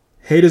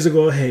 haters are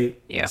going to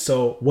hate. Yeah.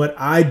 So what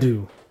I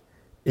do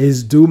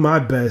is do my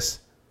best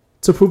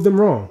to prove them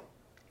wrong.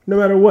 No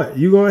matter what.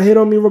 You're going to hate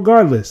on me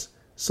regardless.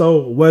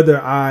 So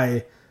whether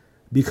I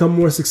become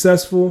more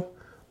successful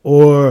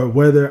or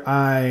whether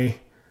I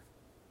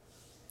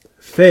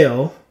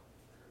fail,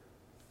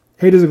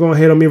 haters are going to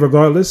hate on me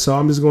regardless. So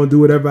I'm just going to do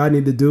whatever I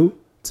need to do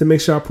to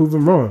make sure I prove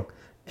them wrong.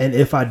 And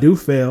if I do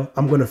fail,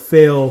 I'm going to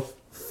fail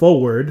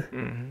forward.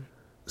 Mm-hmm.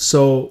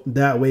 So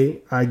that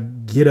way I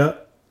get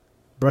up,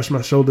 brush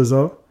my shoulders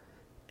off,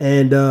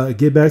 and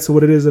get back to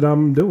what it is that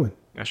I'm doing.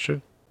 That's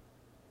true.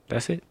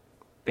 That's it.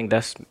 I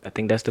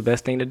think that's the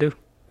best thing to do.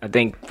 I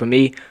think for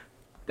me,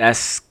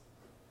 that's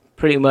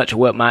pretty much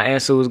what my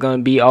answer was going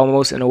to be,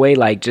 almost in a way,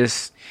 like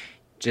just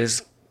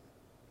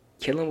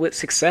killing with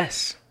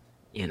success.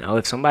 You know,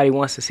 if somebody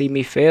wants to see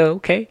me fail,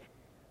 okay.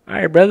 All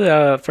right,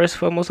 brother. First and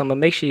foremost, I'm going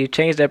to make sure you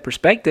change that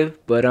perspective.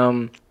 But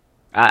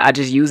I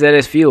just use that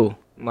as fuel.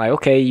 I'm like,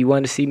 okay, you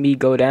want to see me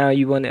go down?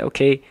 You want to,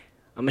 okay,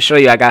 I'm going to show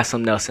you I got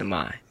something else in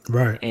mind.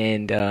 Right.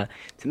 And to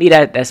me,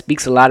 that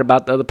speaks a lot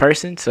about the other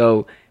person.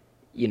 So,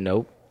 you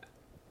know,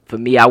 for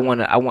me, I'm going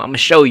to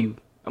show you.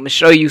 I'm going to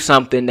show you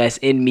something that's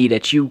in me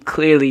that you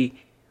clearly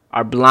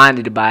are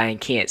blinded by and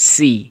can't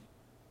see,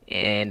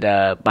 and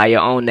by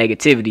your own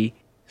negativity.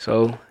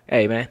 So,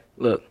 hey, man,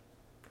 look,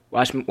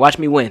 watch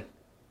me win.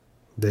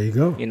 There you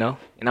go. You know,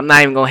 and I'm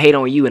not even gonna hate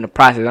on you in the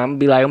process. I'm gonna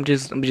be like, I'm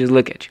just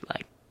look at you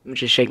like, I'm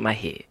just shake my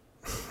head.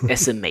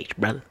 SMH,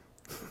 brother.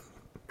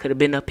 Could have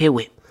been up here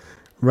with.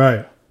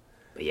 Right.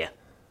 But yeah,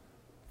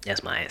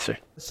 that's my answer.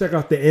 Let's check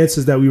out the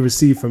answers that we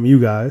received from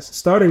you guys.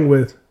 Starting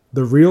with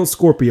the real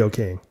Scorpio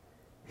King.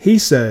 He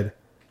said,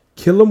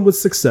 kill them with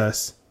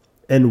success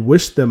and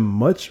wish them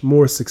much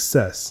more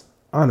success.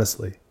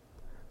 Honestly,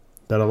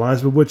 that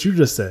aligns with what you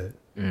just said.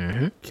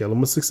 Mm-hmm. Kill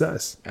them with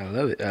success. I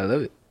love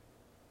it.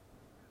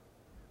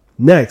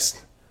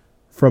 Next,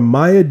 from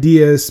Maya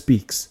Diaz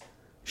Speaks.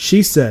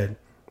 She said,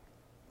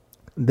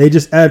 they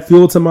just add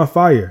fuel to my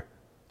fire.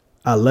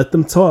 I let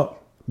them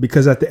talk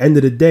because at the end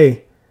of the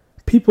day,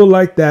 people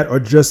like that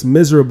are just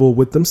miserable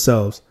with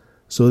themselves,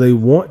 so they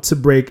want to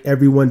break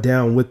everyone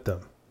down with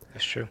them.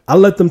 That's true. I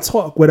let them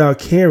talk without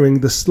caring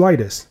the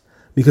slightest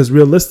because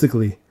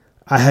realistically,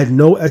 I had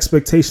no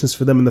expectations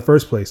for them in the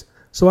first place,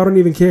 so I don't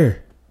even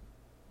care.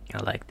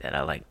 I like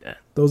that.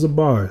 Those are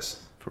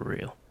bars. For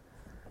real.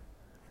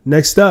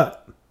 Next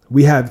up,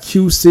 we have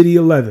Q City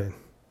 11.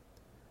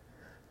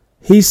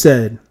 He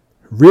said,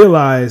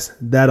 realize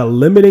that a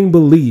limiting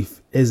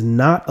belief is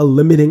not a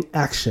limiting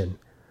action.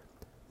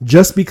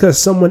 Just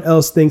because someone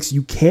else thinks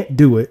you can't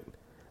do it,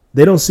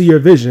 they don't see your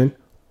vision,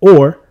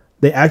 or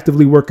they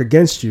actively work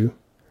against you,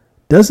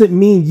 doesn't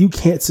mean you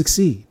can't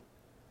succeed.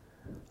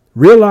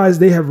 Realize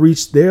they have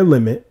reached their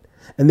limit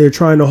and they're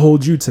trying to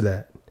hold you to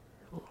that.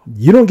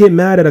 You don't get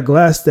mad at a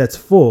glass that's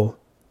full.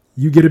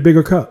 You get a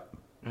bigger cup.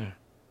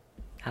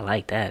 I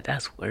like that.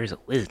 That's words of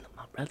wisdom,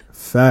 my brother.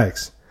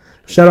 Facts.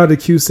 Shout out to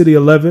Q City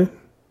 11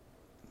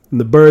 and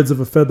the Birds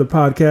of a Feather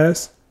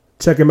podcast.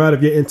 Check him out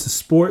if you're into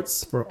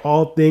sports for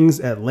all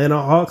things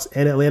Atlanta Hawks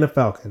and Atlanta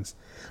Falcons.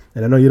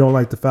 And I know you don't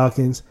like the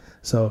Falcons,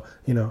 so,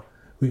 you know,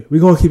 we're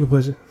going to keep it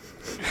pushing.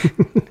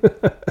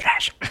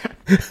 Trash.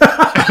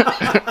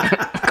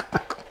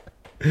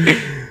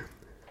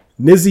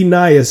 Nizzy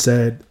Naya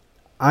said,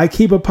 I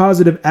keep a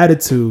positive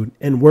attitude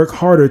and work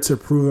harder to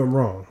prove them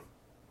wrong.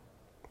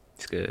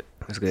 It's good.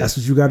 That's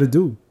what you got to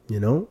do, you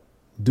know?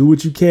 Do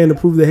what you can to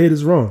prove the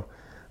haters wrong.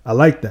 I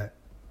like that.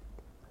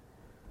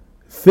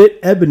 Fit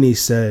Ebony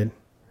said,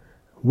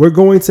 we're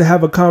going to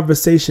have a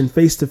conversation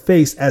face to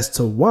face as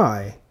to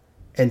why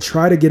and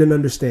try to get an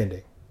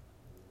understanding.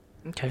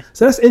 Okay.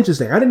 So that's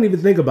interesting. I didn't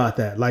even think about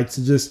that. Like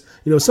to just,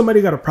 you know, if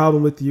somebody got a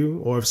problem with you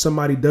or if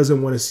somebody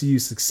doesn't want to see you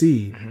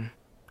succeed,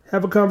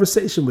 have a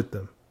conversation with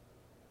them.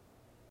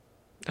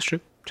 That's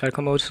true. Try to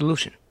come up with a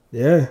solution.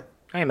 Yeah.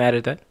 I ain't mad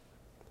at that.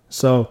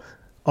 So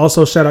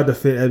also shout out to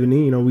Fit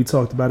Ebony. You know, we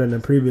talked about it in a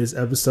previous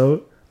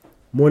episode.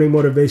 Morning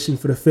motivation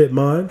for the fit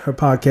mind. Her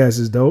podcast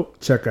is dope.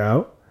 Check her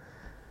out.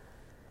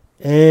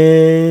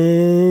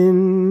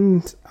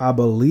 And I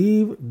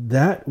believe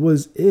that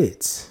was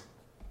it.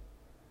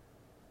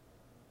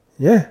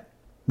 Yeah,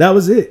 that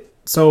was it.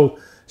 So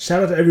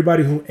shout out to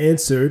everybody who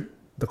answered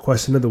the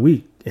question of the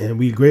week. And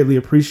we greatly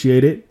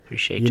appreciate it.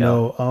 Appreciate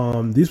y'all.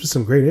 Know, these were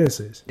some great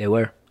answers. They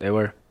were.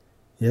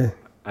 Yeah.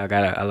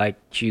 I like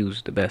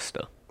Q's the best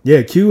though.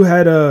 Yeah, Q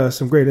had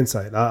some great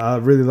insight. I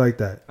really like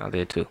that. I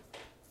did too.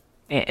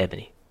 And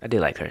Ebony. I did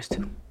like hers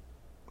too.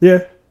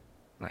 Yeah.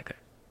 Like her.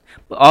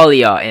 But all of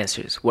y'all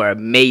answers were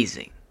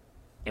amazing.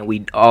 And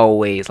we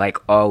always,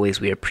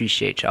 we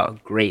appreciate y'all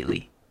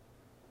greatly.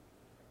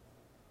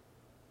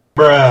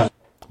 Bruh.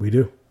 We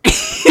do.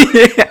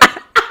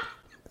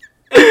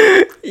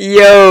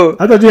 Yo,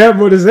 I thought you had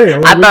more to say.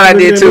 I thought I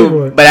did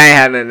too, but I ain't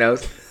have nothing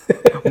else.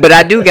 But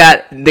I do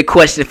got the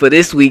question for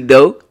this week,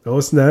 though.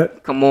 Oh,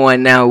 snap. Come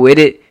on now with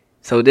it.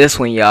 So this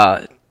one,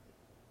 y'all,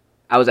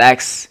 I was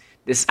asked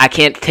this. I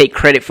can't take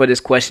credit for this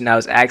question. I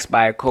was asked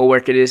by a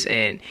coworker this,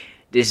 and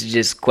this is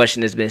just a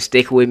question that's been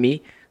sticking with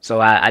me. So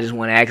I just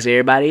want to ask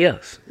everybody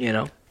else, you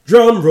know.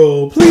 Drum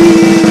roll,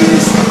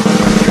 please.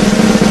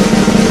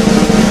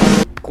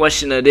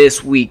 Question of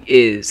this week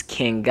is: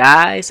 can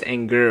guys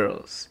and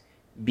girls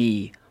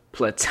be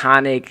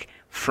platonic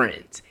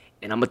friends?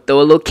 And I'm gonna throw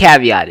a little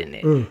caveat in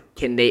there.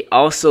 Can they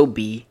also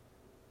be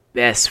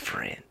best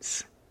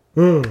friends?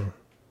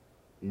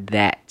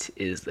 That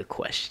is the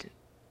question.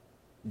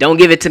 Don't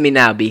give it to me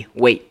now, B.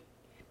 Wait.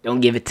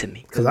 Don't give it to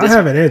me. Because I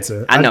have an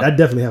answer. I know. I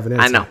definitely have an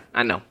answer.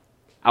 I know.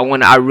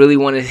 I really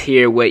want to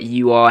hear what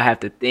you all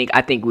have to think.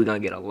 I think we're gonna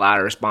get a lot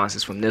of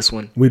responses from this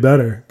one. We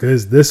better,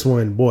 because this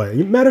one, boy.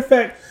 Matter of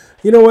fact,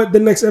 you know what? The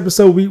next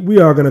episode,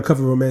 we are going to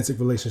cover romantic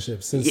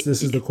relationships, since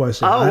this is the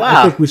question. Oh, wow.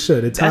 I think we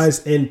should. It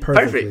ties in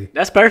perfectly. Perfect.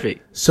 That's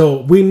perfect.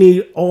 So we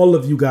need all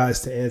of you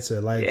guys to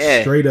answer,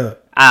 straight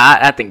up.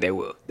 I think they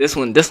will. This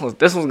one's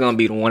gonna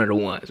be one of the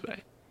ones,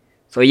 right?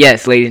 So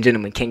yes, ladies and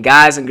gentlemen, can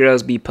guys and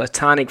girls be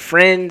platonic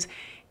friends,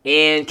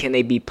 and can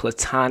they be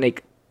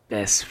platonic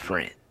best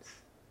friends?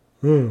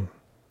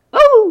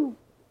 Oh,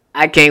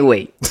 I can't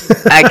wait.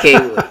 I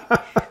can't wait.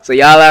 So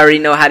y'all already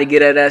know how to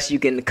get at us. You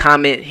can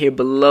comment here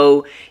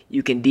below.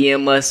 You can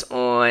DM us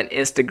on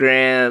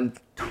Instagram,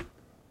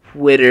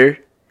 Twitter,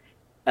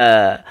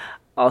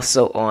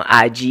 also on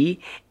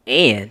IG,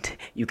 and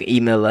you can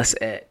email us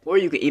at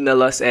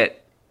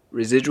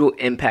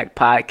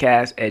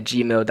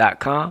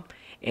residualimpactpodcast@gmail.com.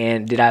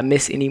 And did I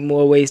miss any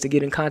more ways to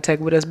get in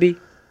contact with us, B?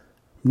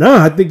 No,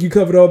 I think you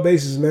covered all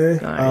bases, man.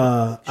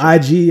 Right.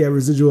 IG at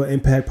Residual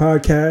Impact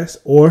Podcast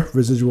or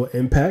Residual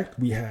Impact.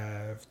 We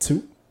have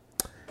 2.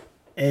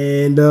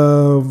 And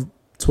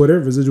Twitter,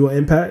 Residual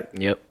Impact.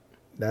 Yep.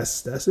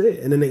 That's it.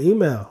 And then the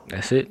email.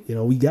 That's it. You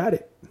know, we got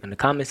it. In the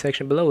comment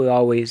section below, we're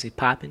always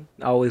popping,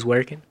 always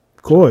working.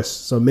 Of course.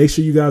 So make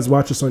sure you guys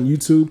watch us on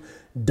YouTube.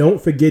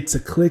 Don't forget to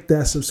click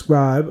that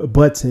subscribe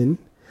button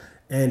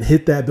and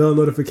hit that bell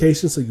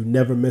notification so you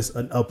never miss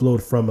an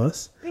upload from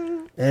us.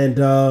 And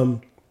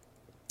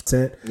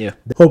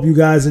hope you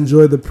guys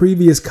enjoy the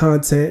previous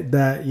content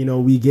that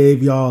we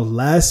gave y'all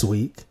last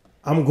week.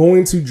 I'm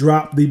going to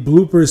drop the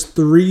bloopers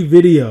 3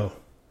 video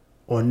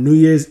on New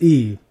Year's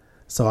Eve.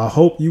 So I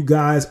hope you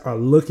guys are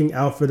looking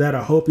out for that.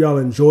 I hope y'all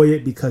enjoy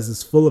it because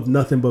it's full of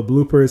nothing but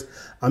bloopers.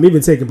 I'm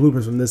even taking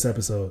bloopers from this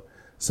episode.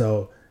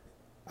 So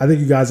I think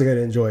you guys are going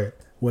to enjoy it.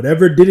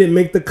 Whatever didn't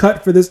make the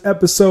cut for this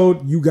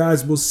episode, you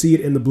guys will see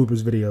it in the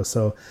bloopers video.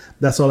 So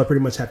that's all I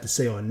pretty much have to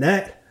say on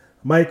that.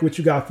 Mike, what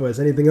you got for us?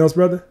 Anything else,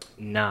 brother?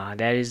 Nah,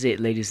 that is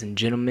it, ladies and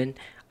gentlemen.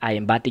 I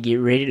am about to get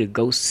ready to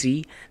go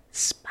see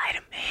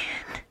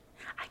Spider-Man.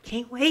 I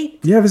can't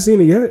wait. You haven't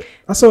seen it yet?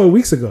 I saw it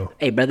weeks ago.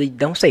 Hey, brother,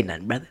 don't say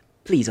nothing, brother.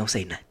 Please don't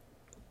say nothing.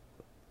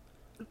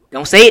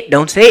 Don't say it.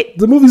 Don't say it.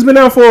 The movie's been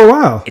out for a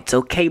while. It's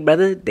okay,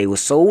 brother. They were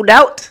sold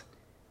out,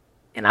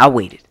 and I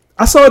waited.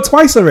 I saw it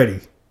twice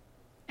already.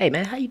 Hey,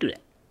 man, how you do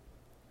that?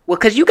 Well,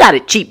 because you got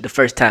it cheap the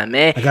first time,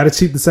 man. I got it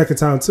cheap the second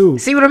time, too.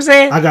 See what I'm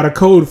saying? I got a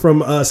code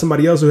from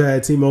somebody else who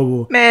had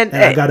T-Mobile. Man,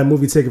 and I got a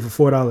movie ticket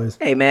for $4.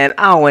 Hey, man,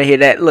 I don't want to hear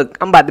that. Look,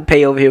 I'm about to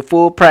pay over here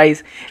full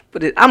price,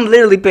 but I'm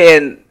literally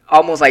paying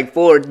almost like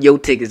 4 your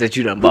tickets that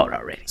you done bought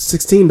already.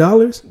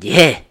 $16?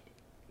 Yeah.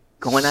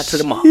 Going out to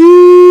the mall.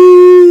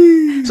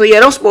 Jeez. So, yeah,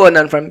 don't spoil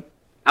nothing from me.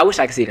 I wish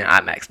I could see it in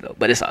IMAX, though,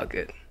 but it's all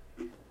good.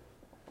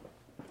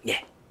 Yeah.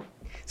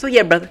 So,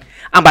 yeah, brother,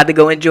 I'm about to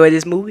go enjoy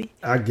this movie.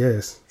 I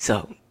guess.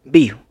 So,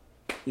 B,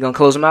 you gonna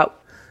close them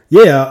out?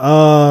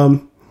 Yeah.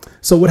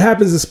 So, what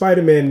happens in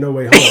Spider-Man No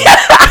Way Home?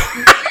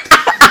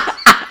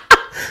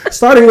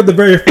 Starting with the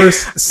very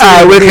first scene. All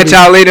right, we'll catch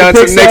y'all later on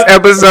to the next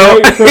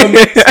episode. Right from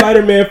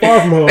Spider-Man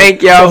Far From Home.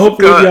 Thank y'all so for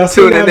hopefully y'all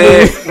tuning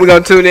in. We're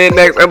going to tune in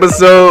next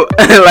episode.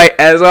 Like,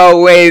 as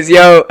always,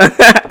 yo.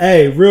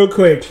 Hey, real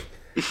quick.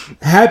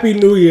 Happy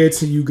New Year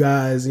to you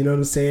guys. You know what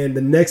I'm saying?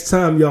 The next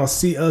time y'all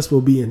see us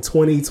will be in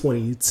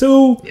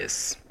 2022.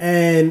 Yes.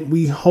 And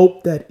we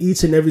hope that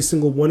each and every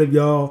single one of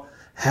y'all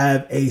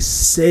have a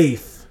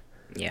safe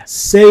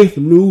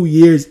New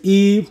Year's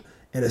Eve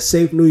and a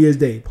safe New Year's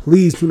Day.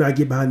 Please do not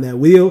get behind that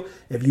wheel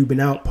if you've been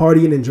out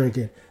partying and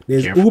drinking.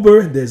 There's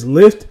Uber, there's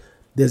Lyft,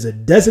 there's a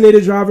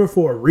designated driver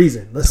for a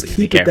reason. Let's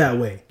keep it that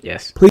way.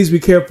 Yes. Please be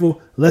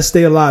careful. Let's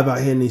stay alive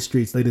out here in these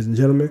streets, ladies and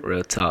gentlemen.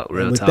 Real talk,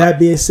 With that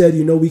being said,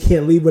 we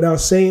can't leave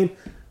without saying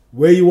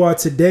where you are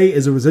today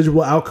is a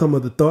residual outcome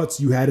of the thoughts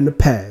you had in the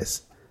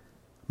past.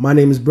 My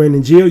name is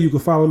Brandon Gio. You can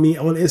follow me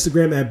on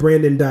Instagram at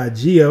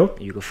Brandon.Gio.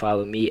 You can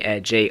follow me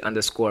at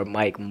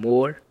J_Mike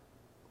Moore.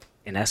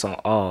 And that's on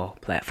all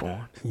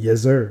platforms.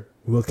 Yes, sir.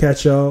 We'll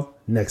catch y'all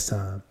next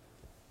time.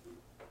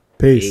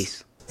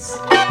 Peace. Peace.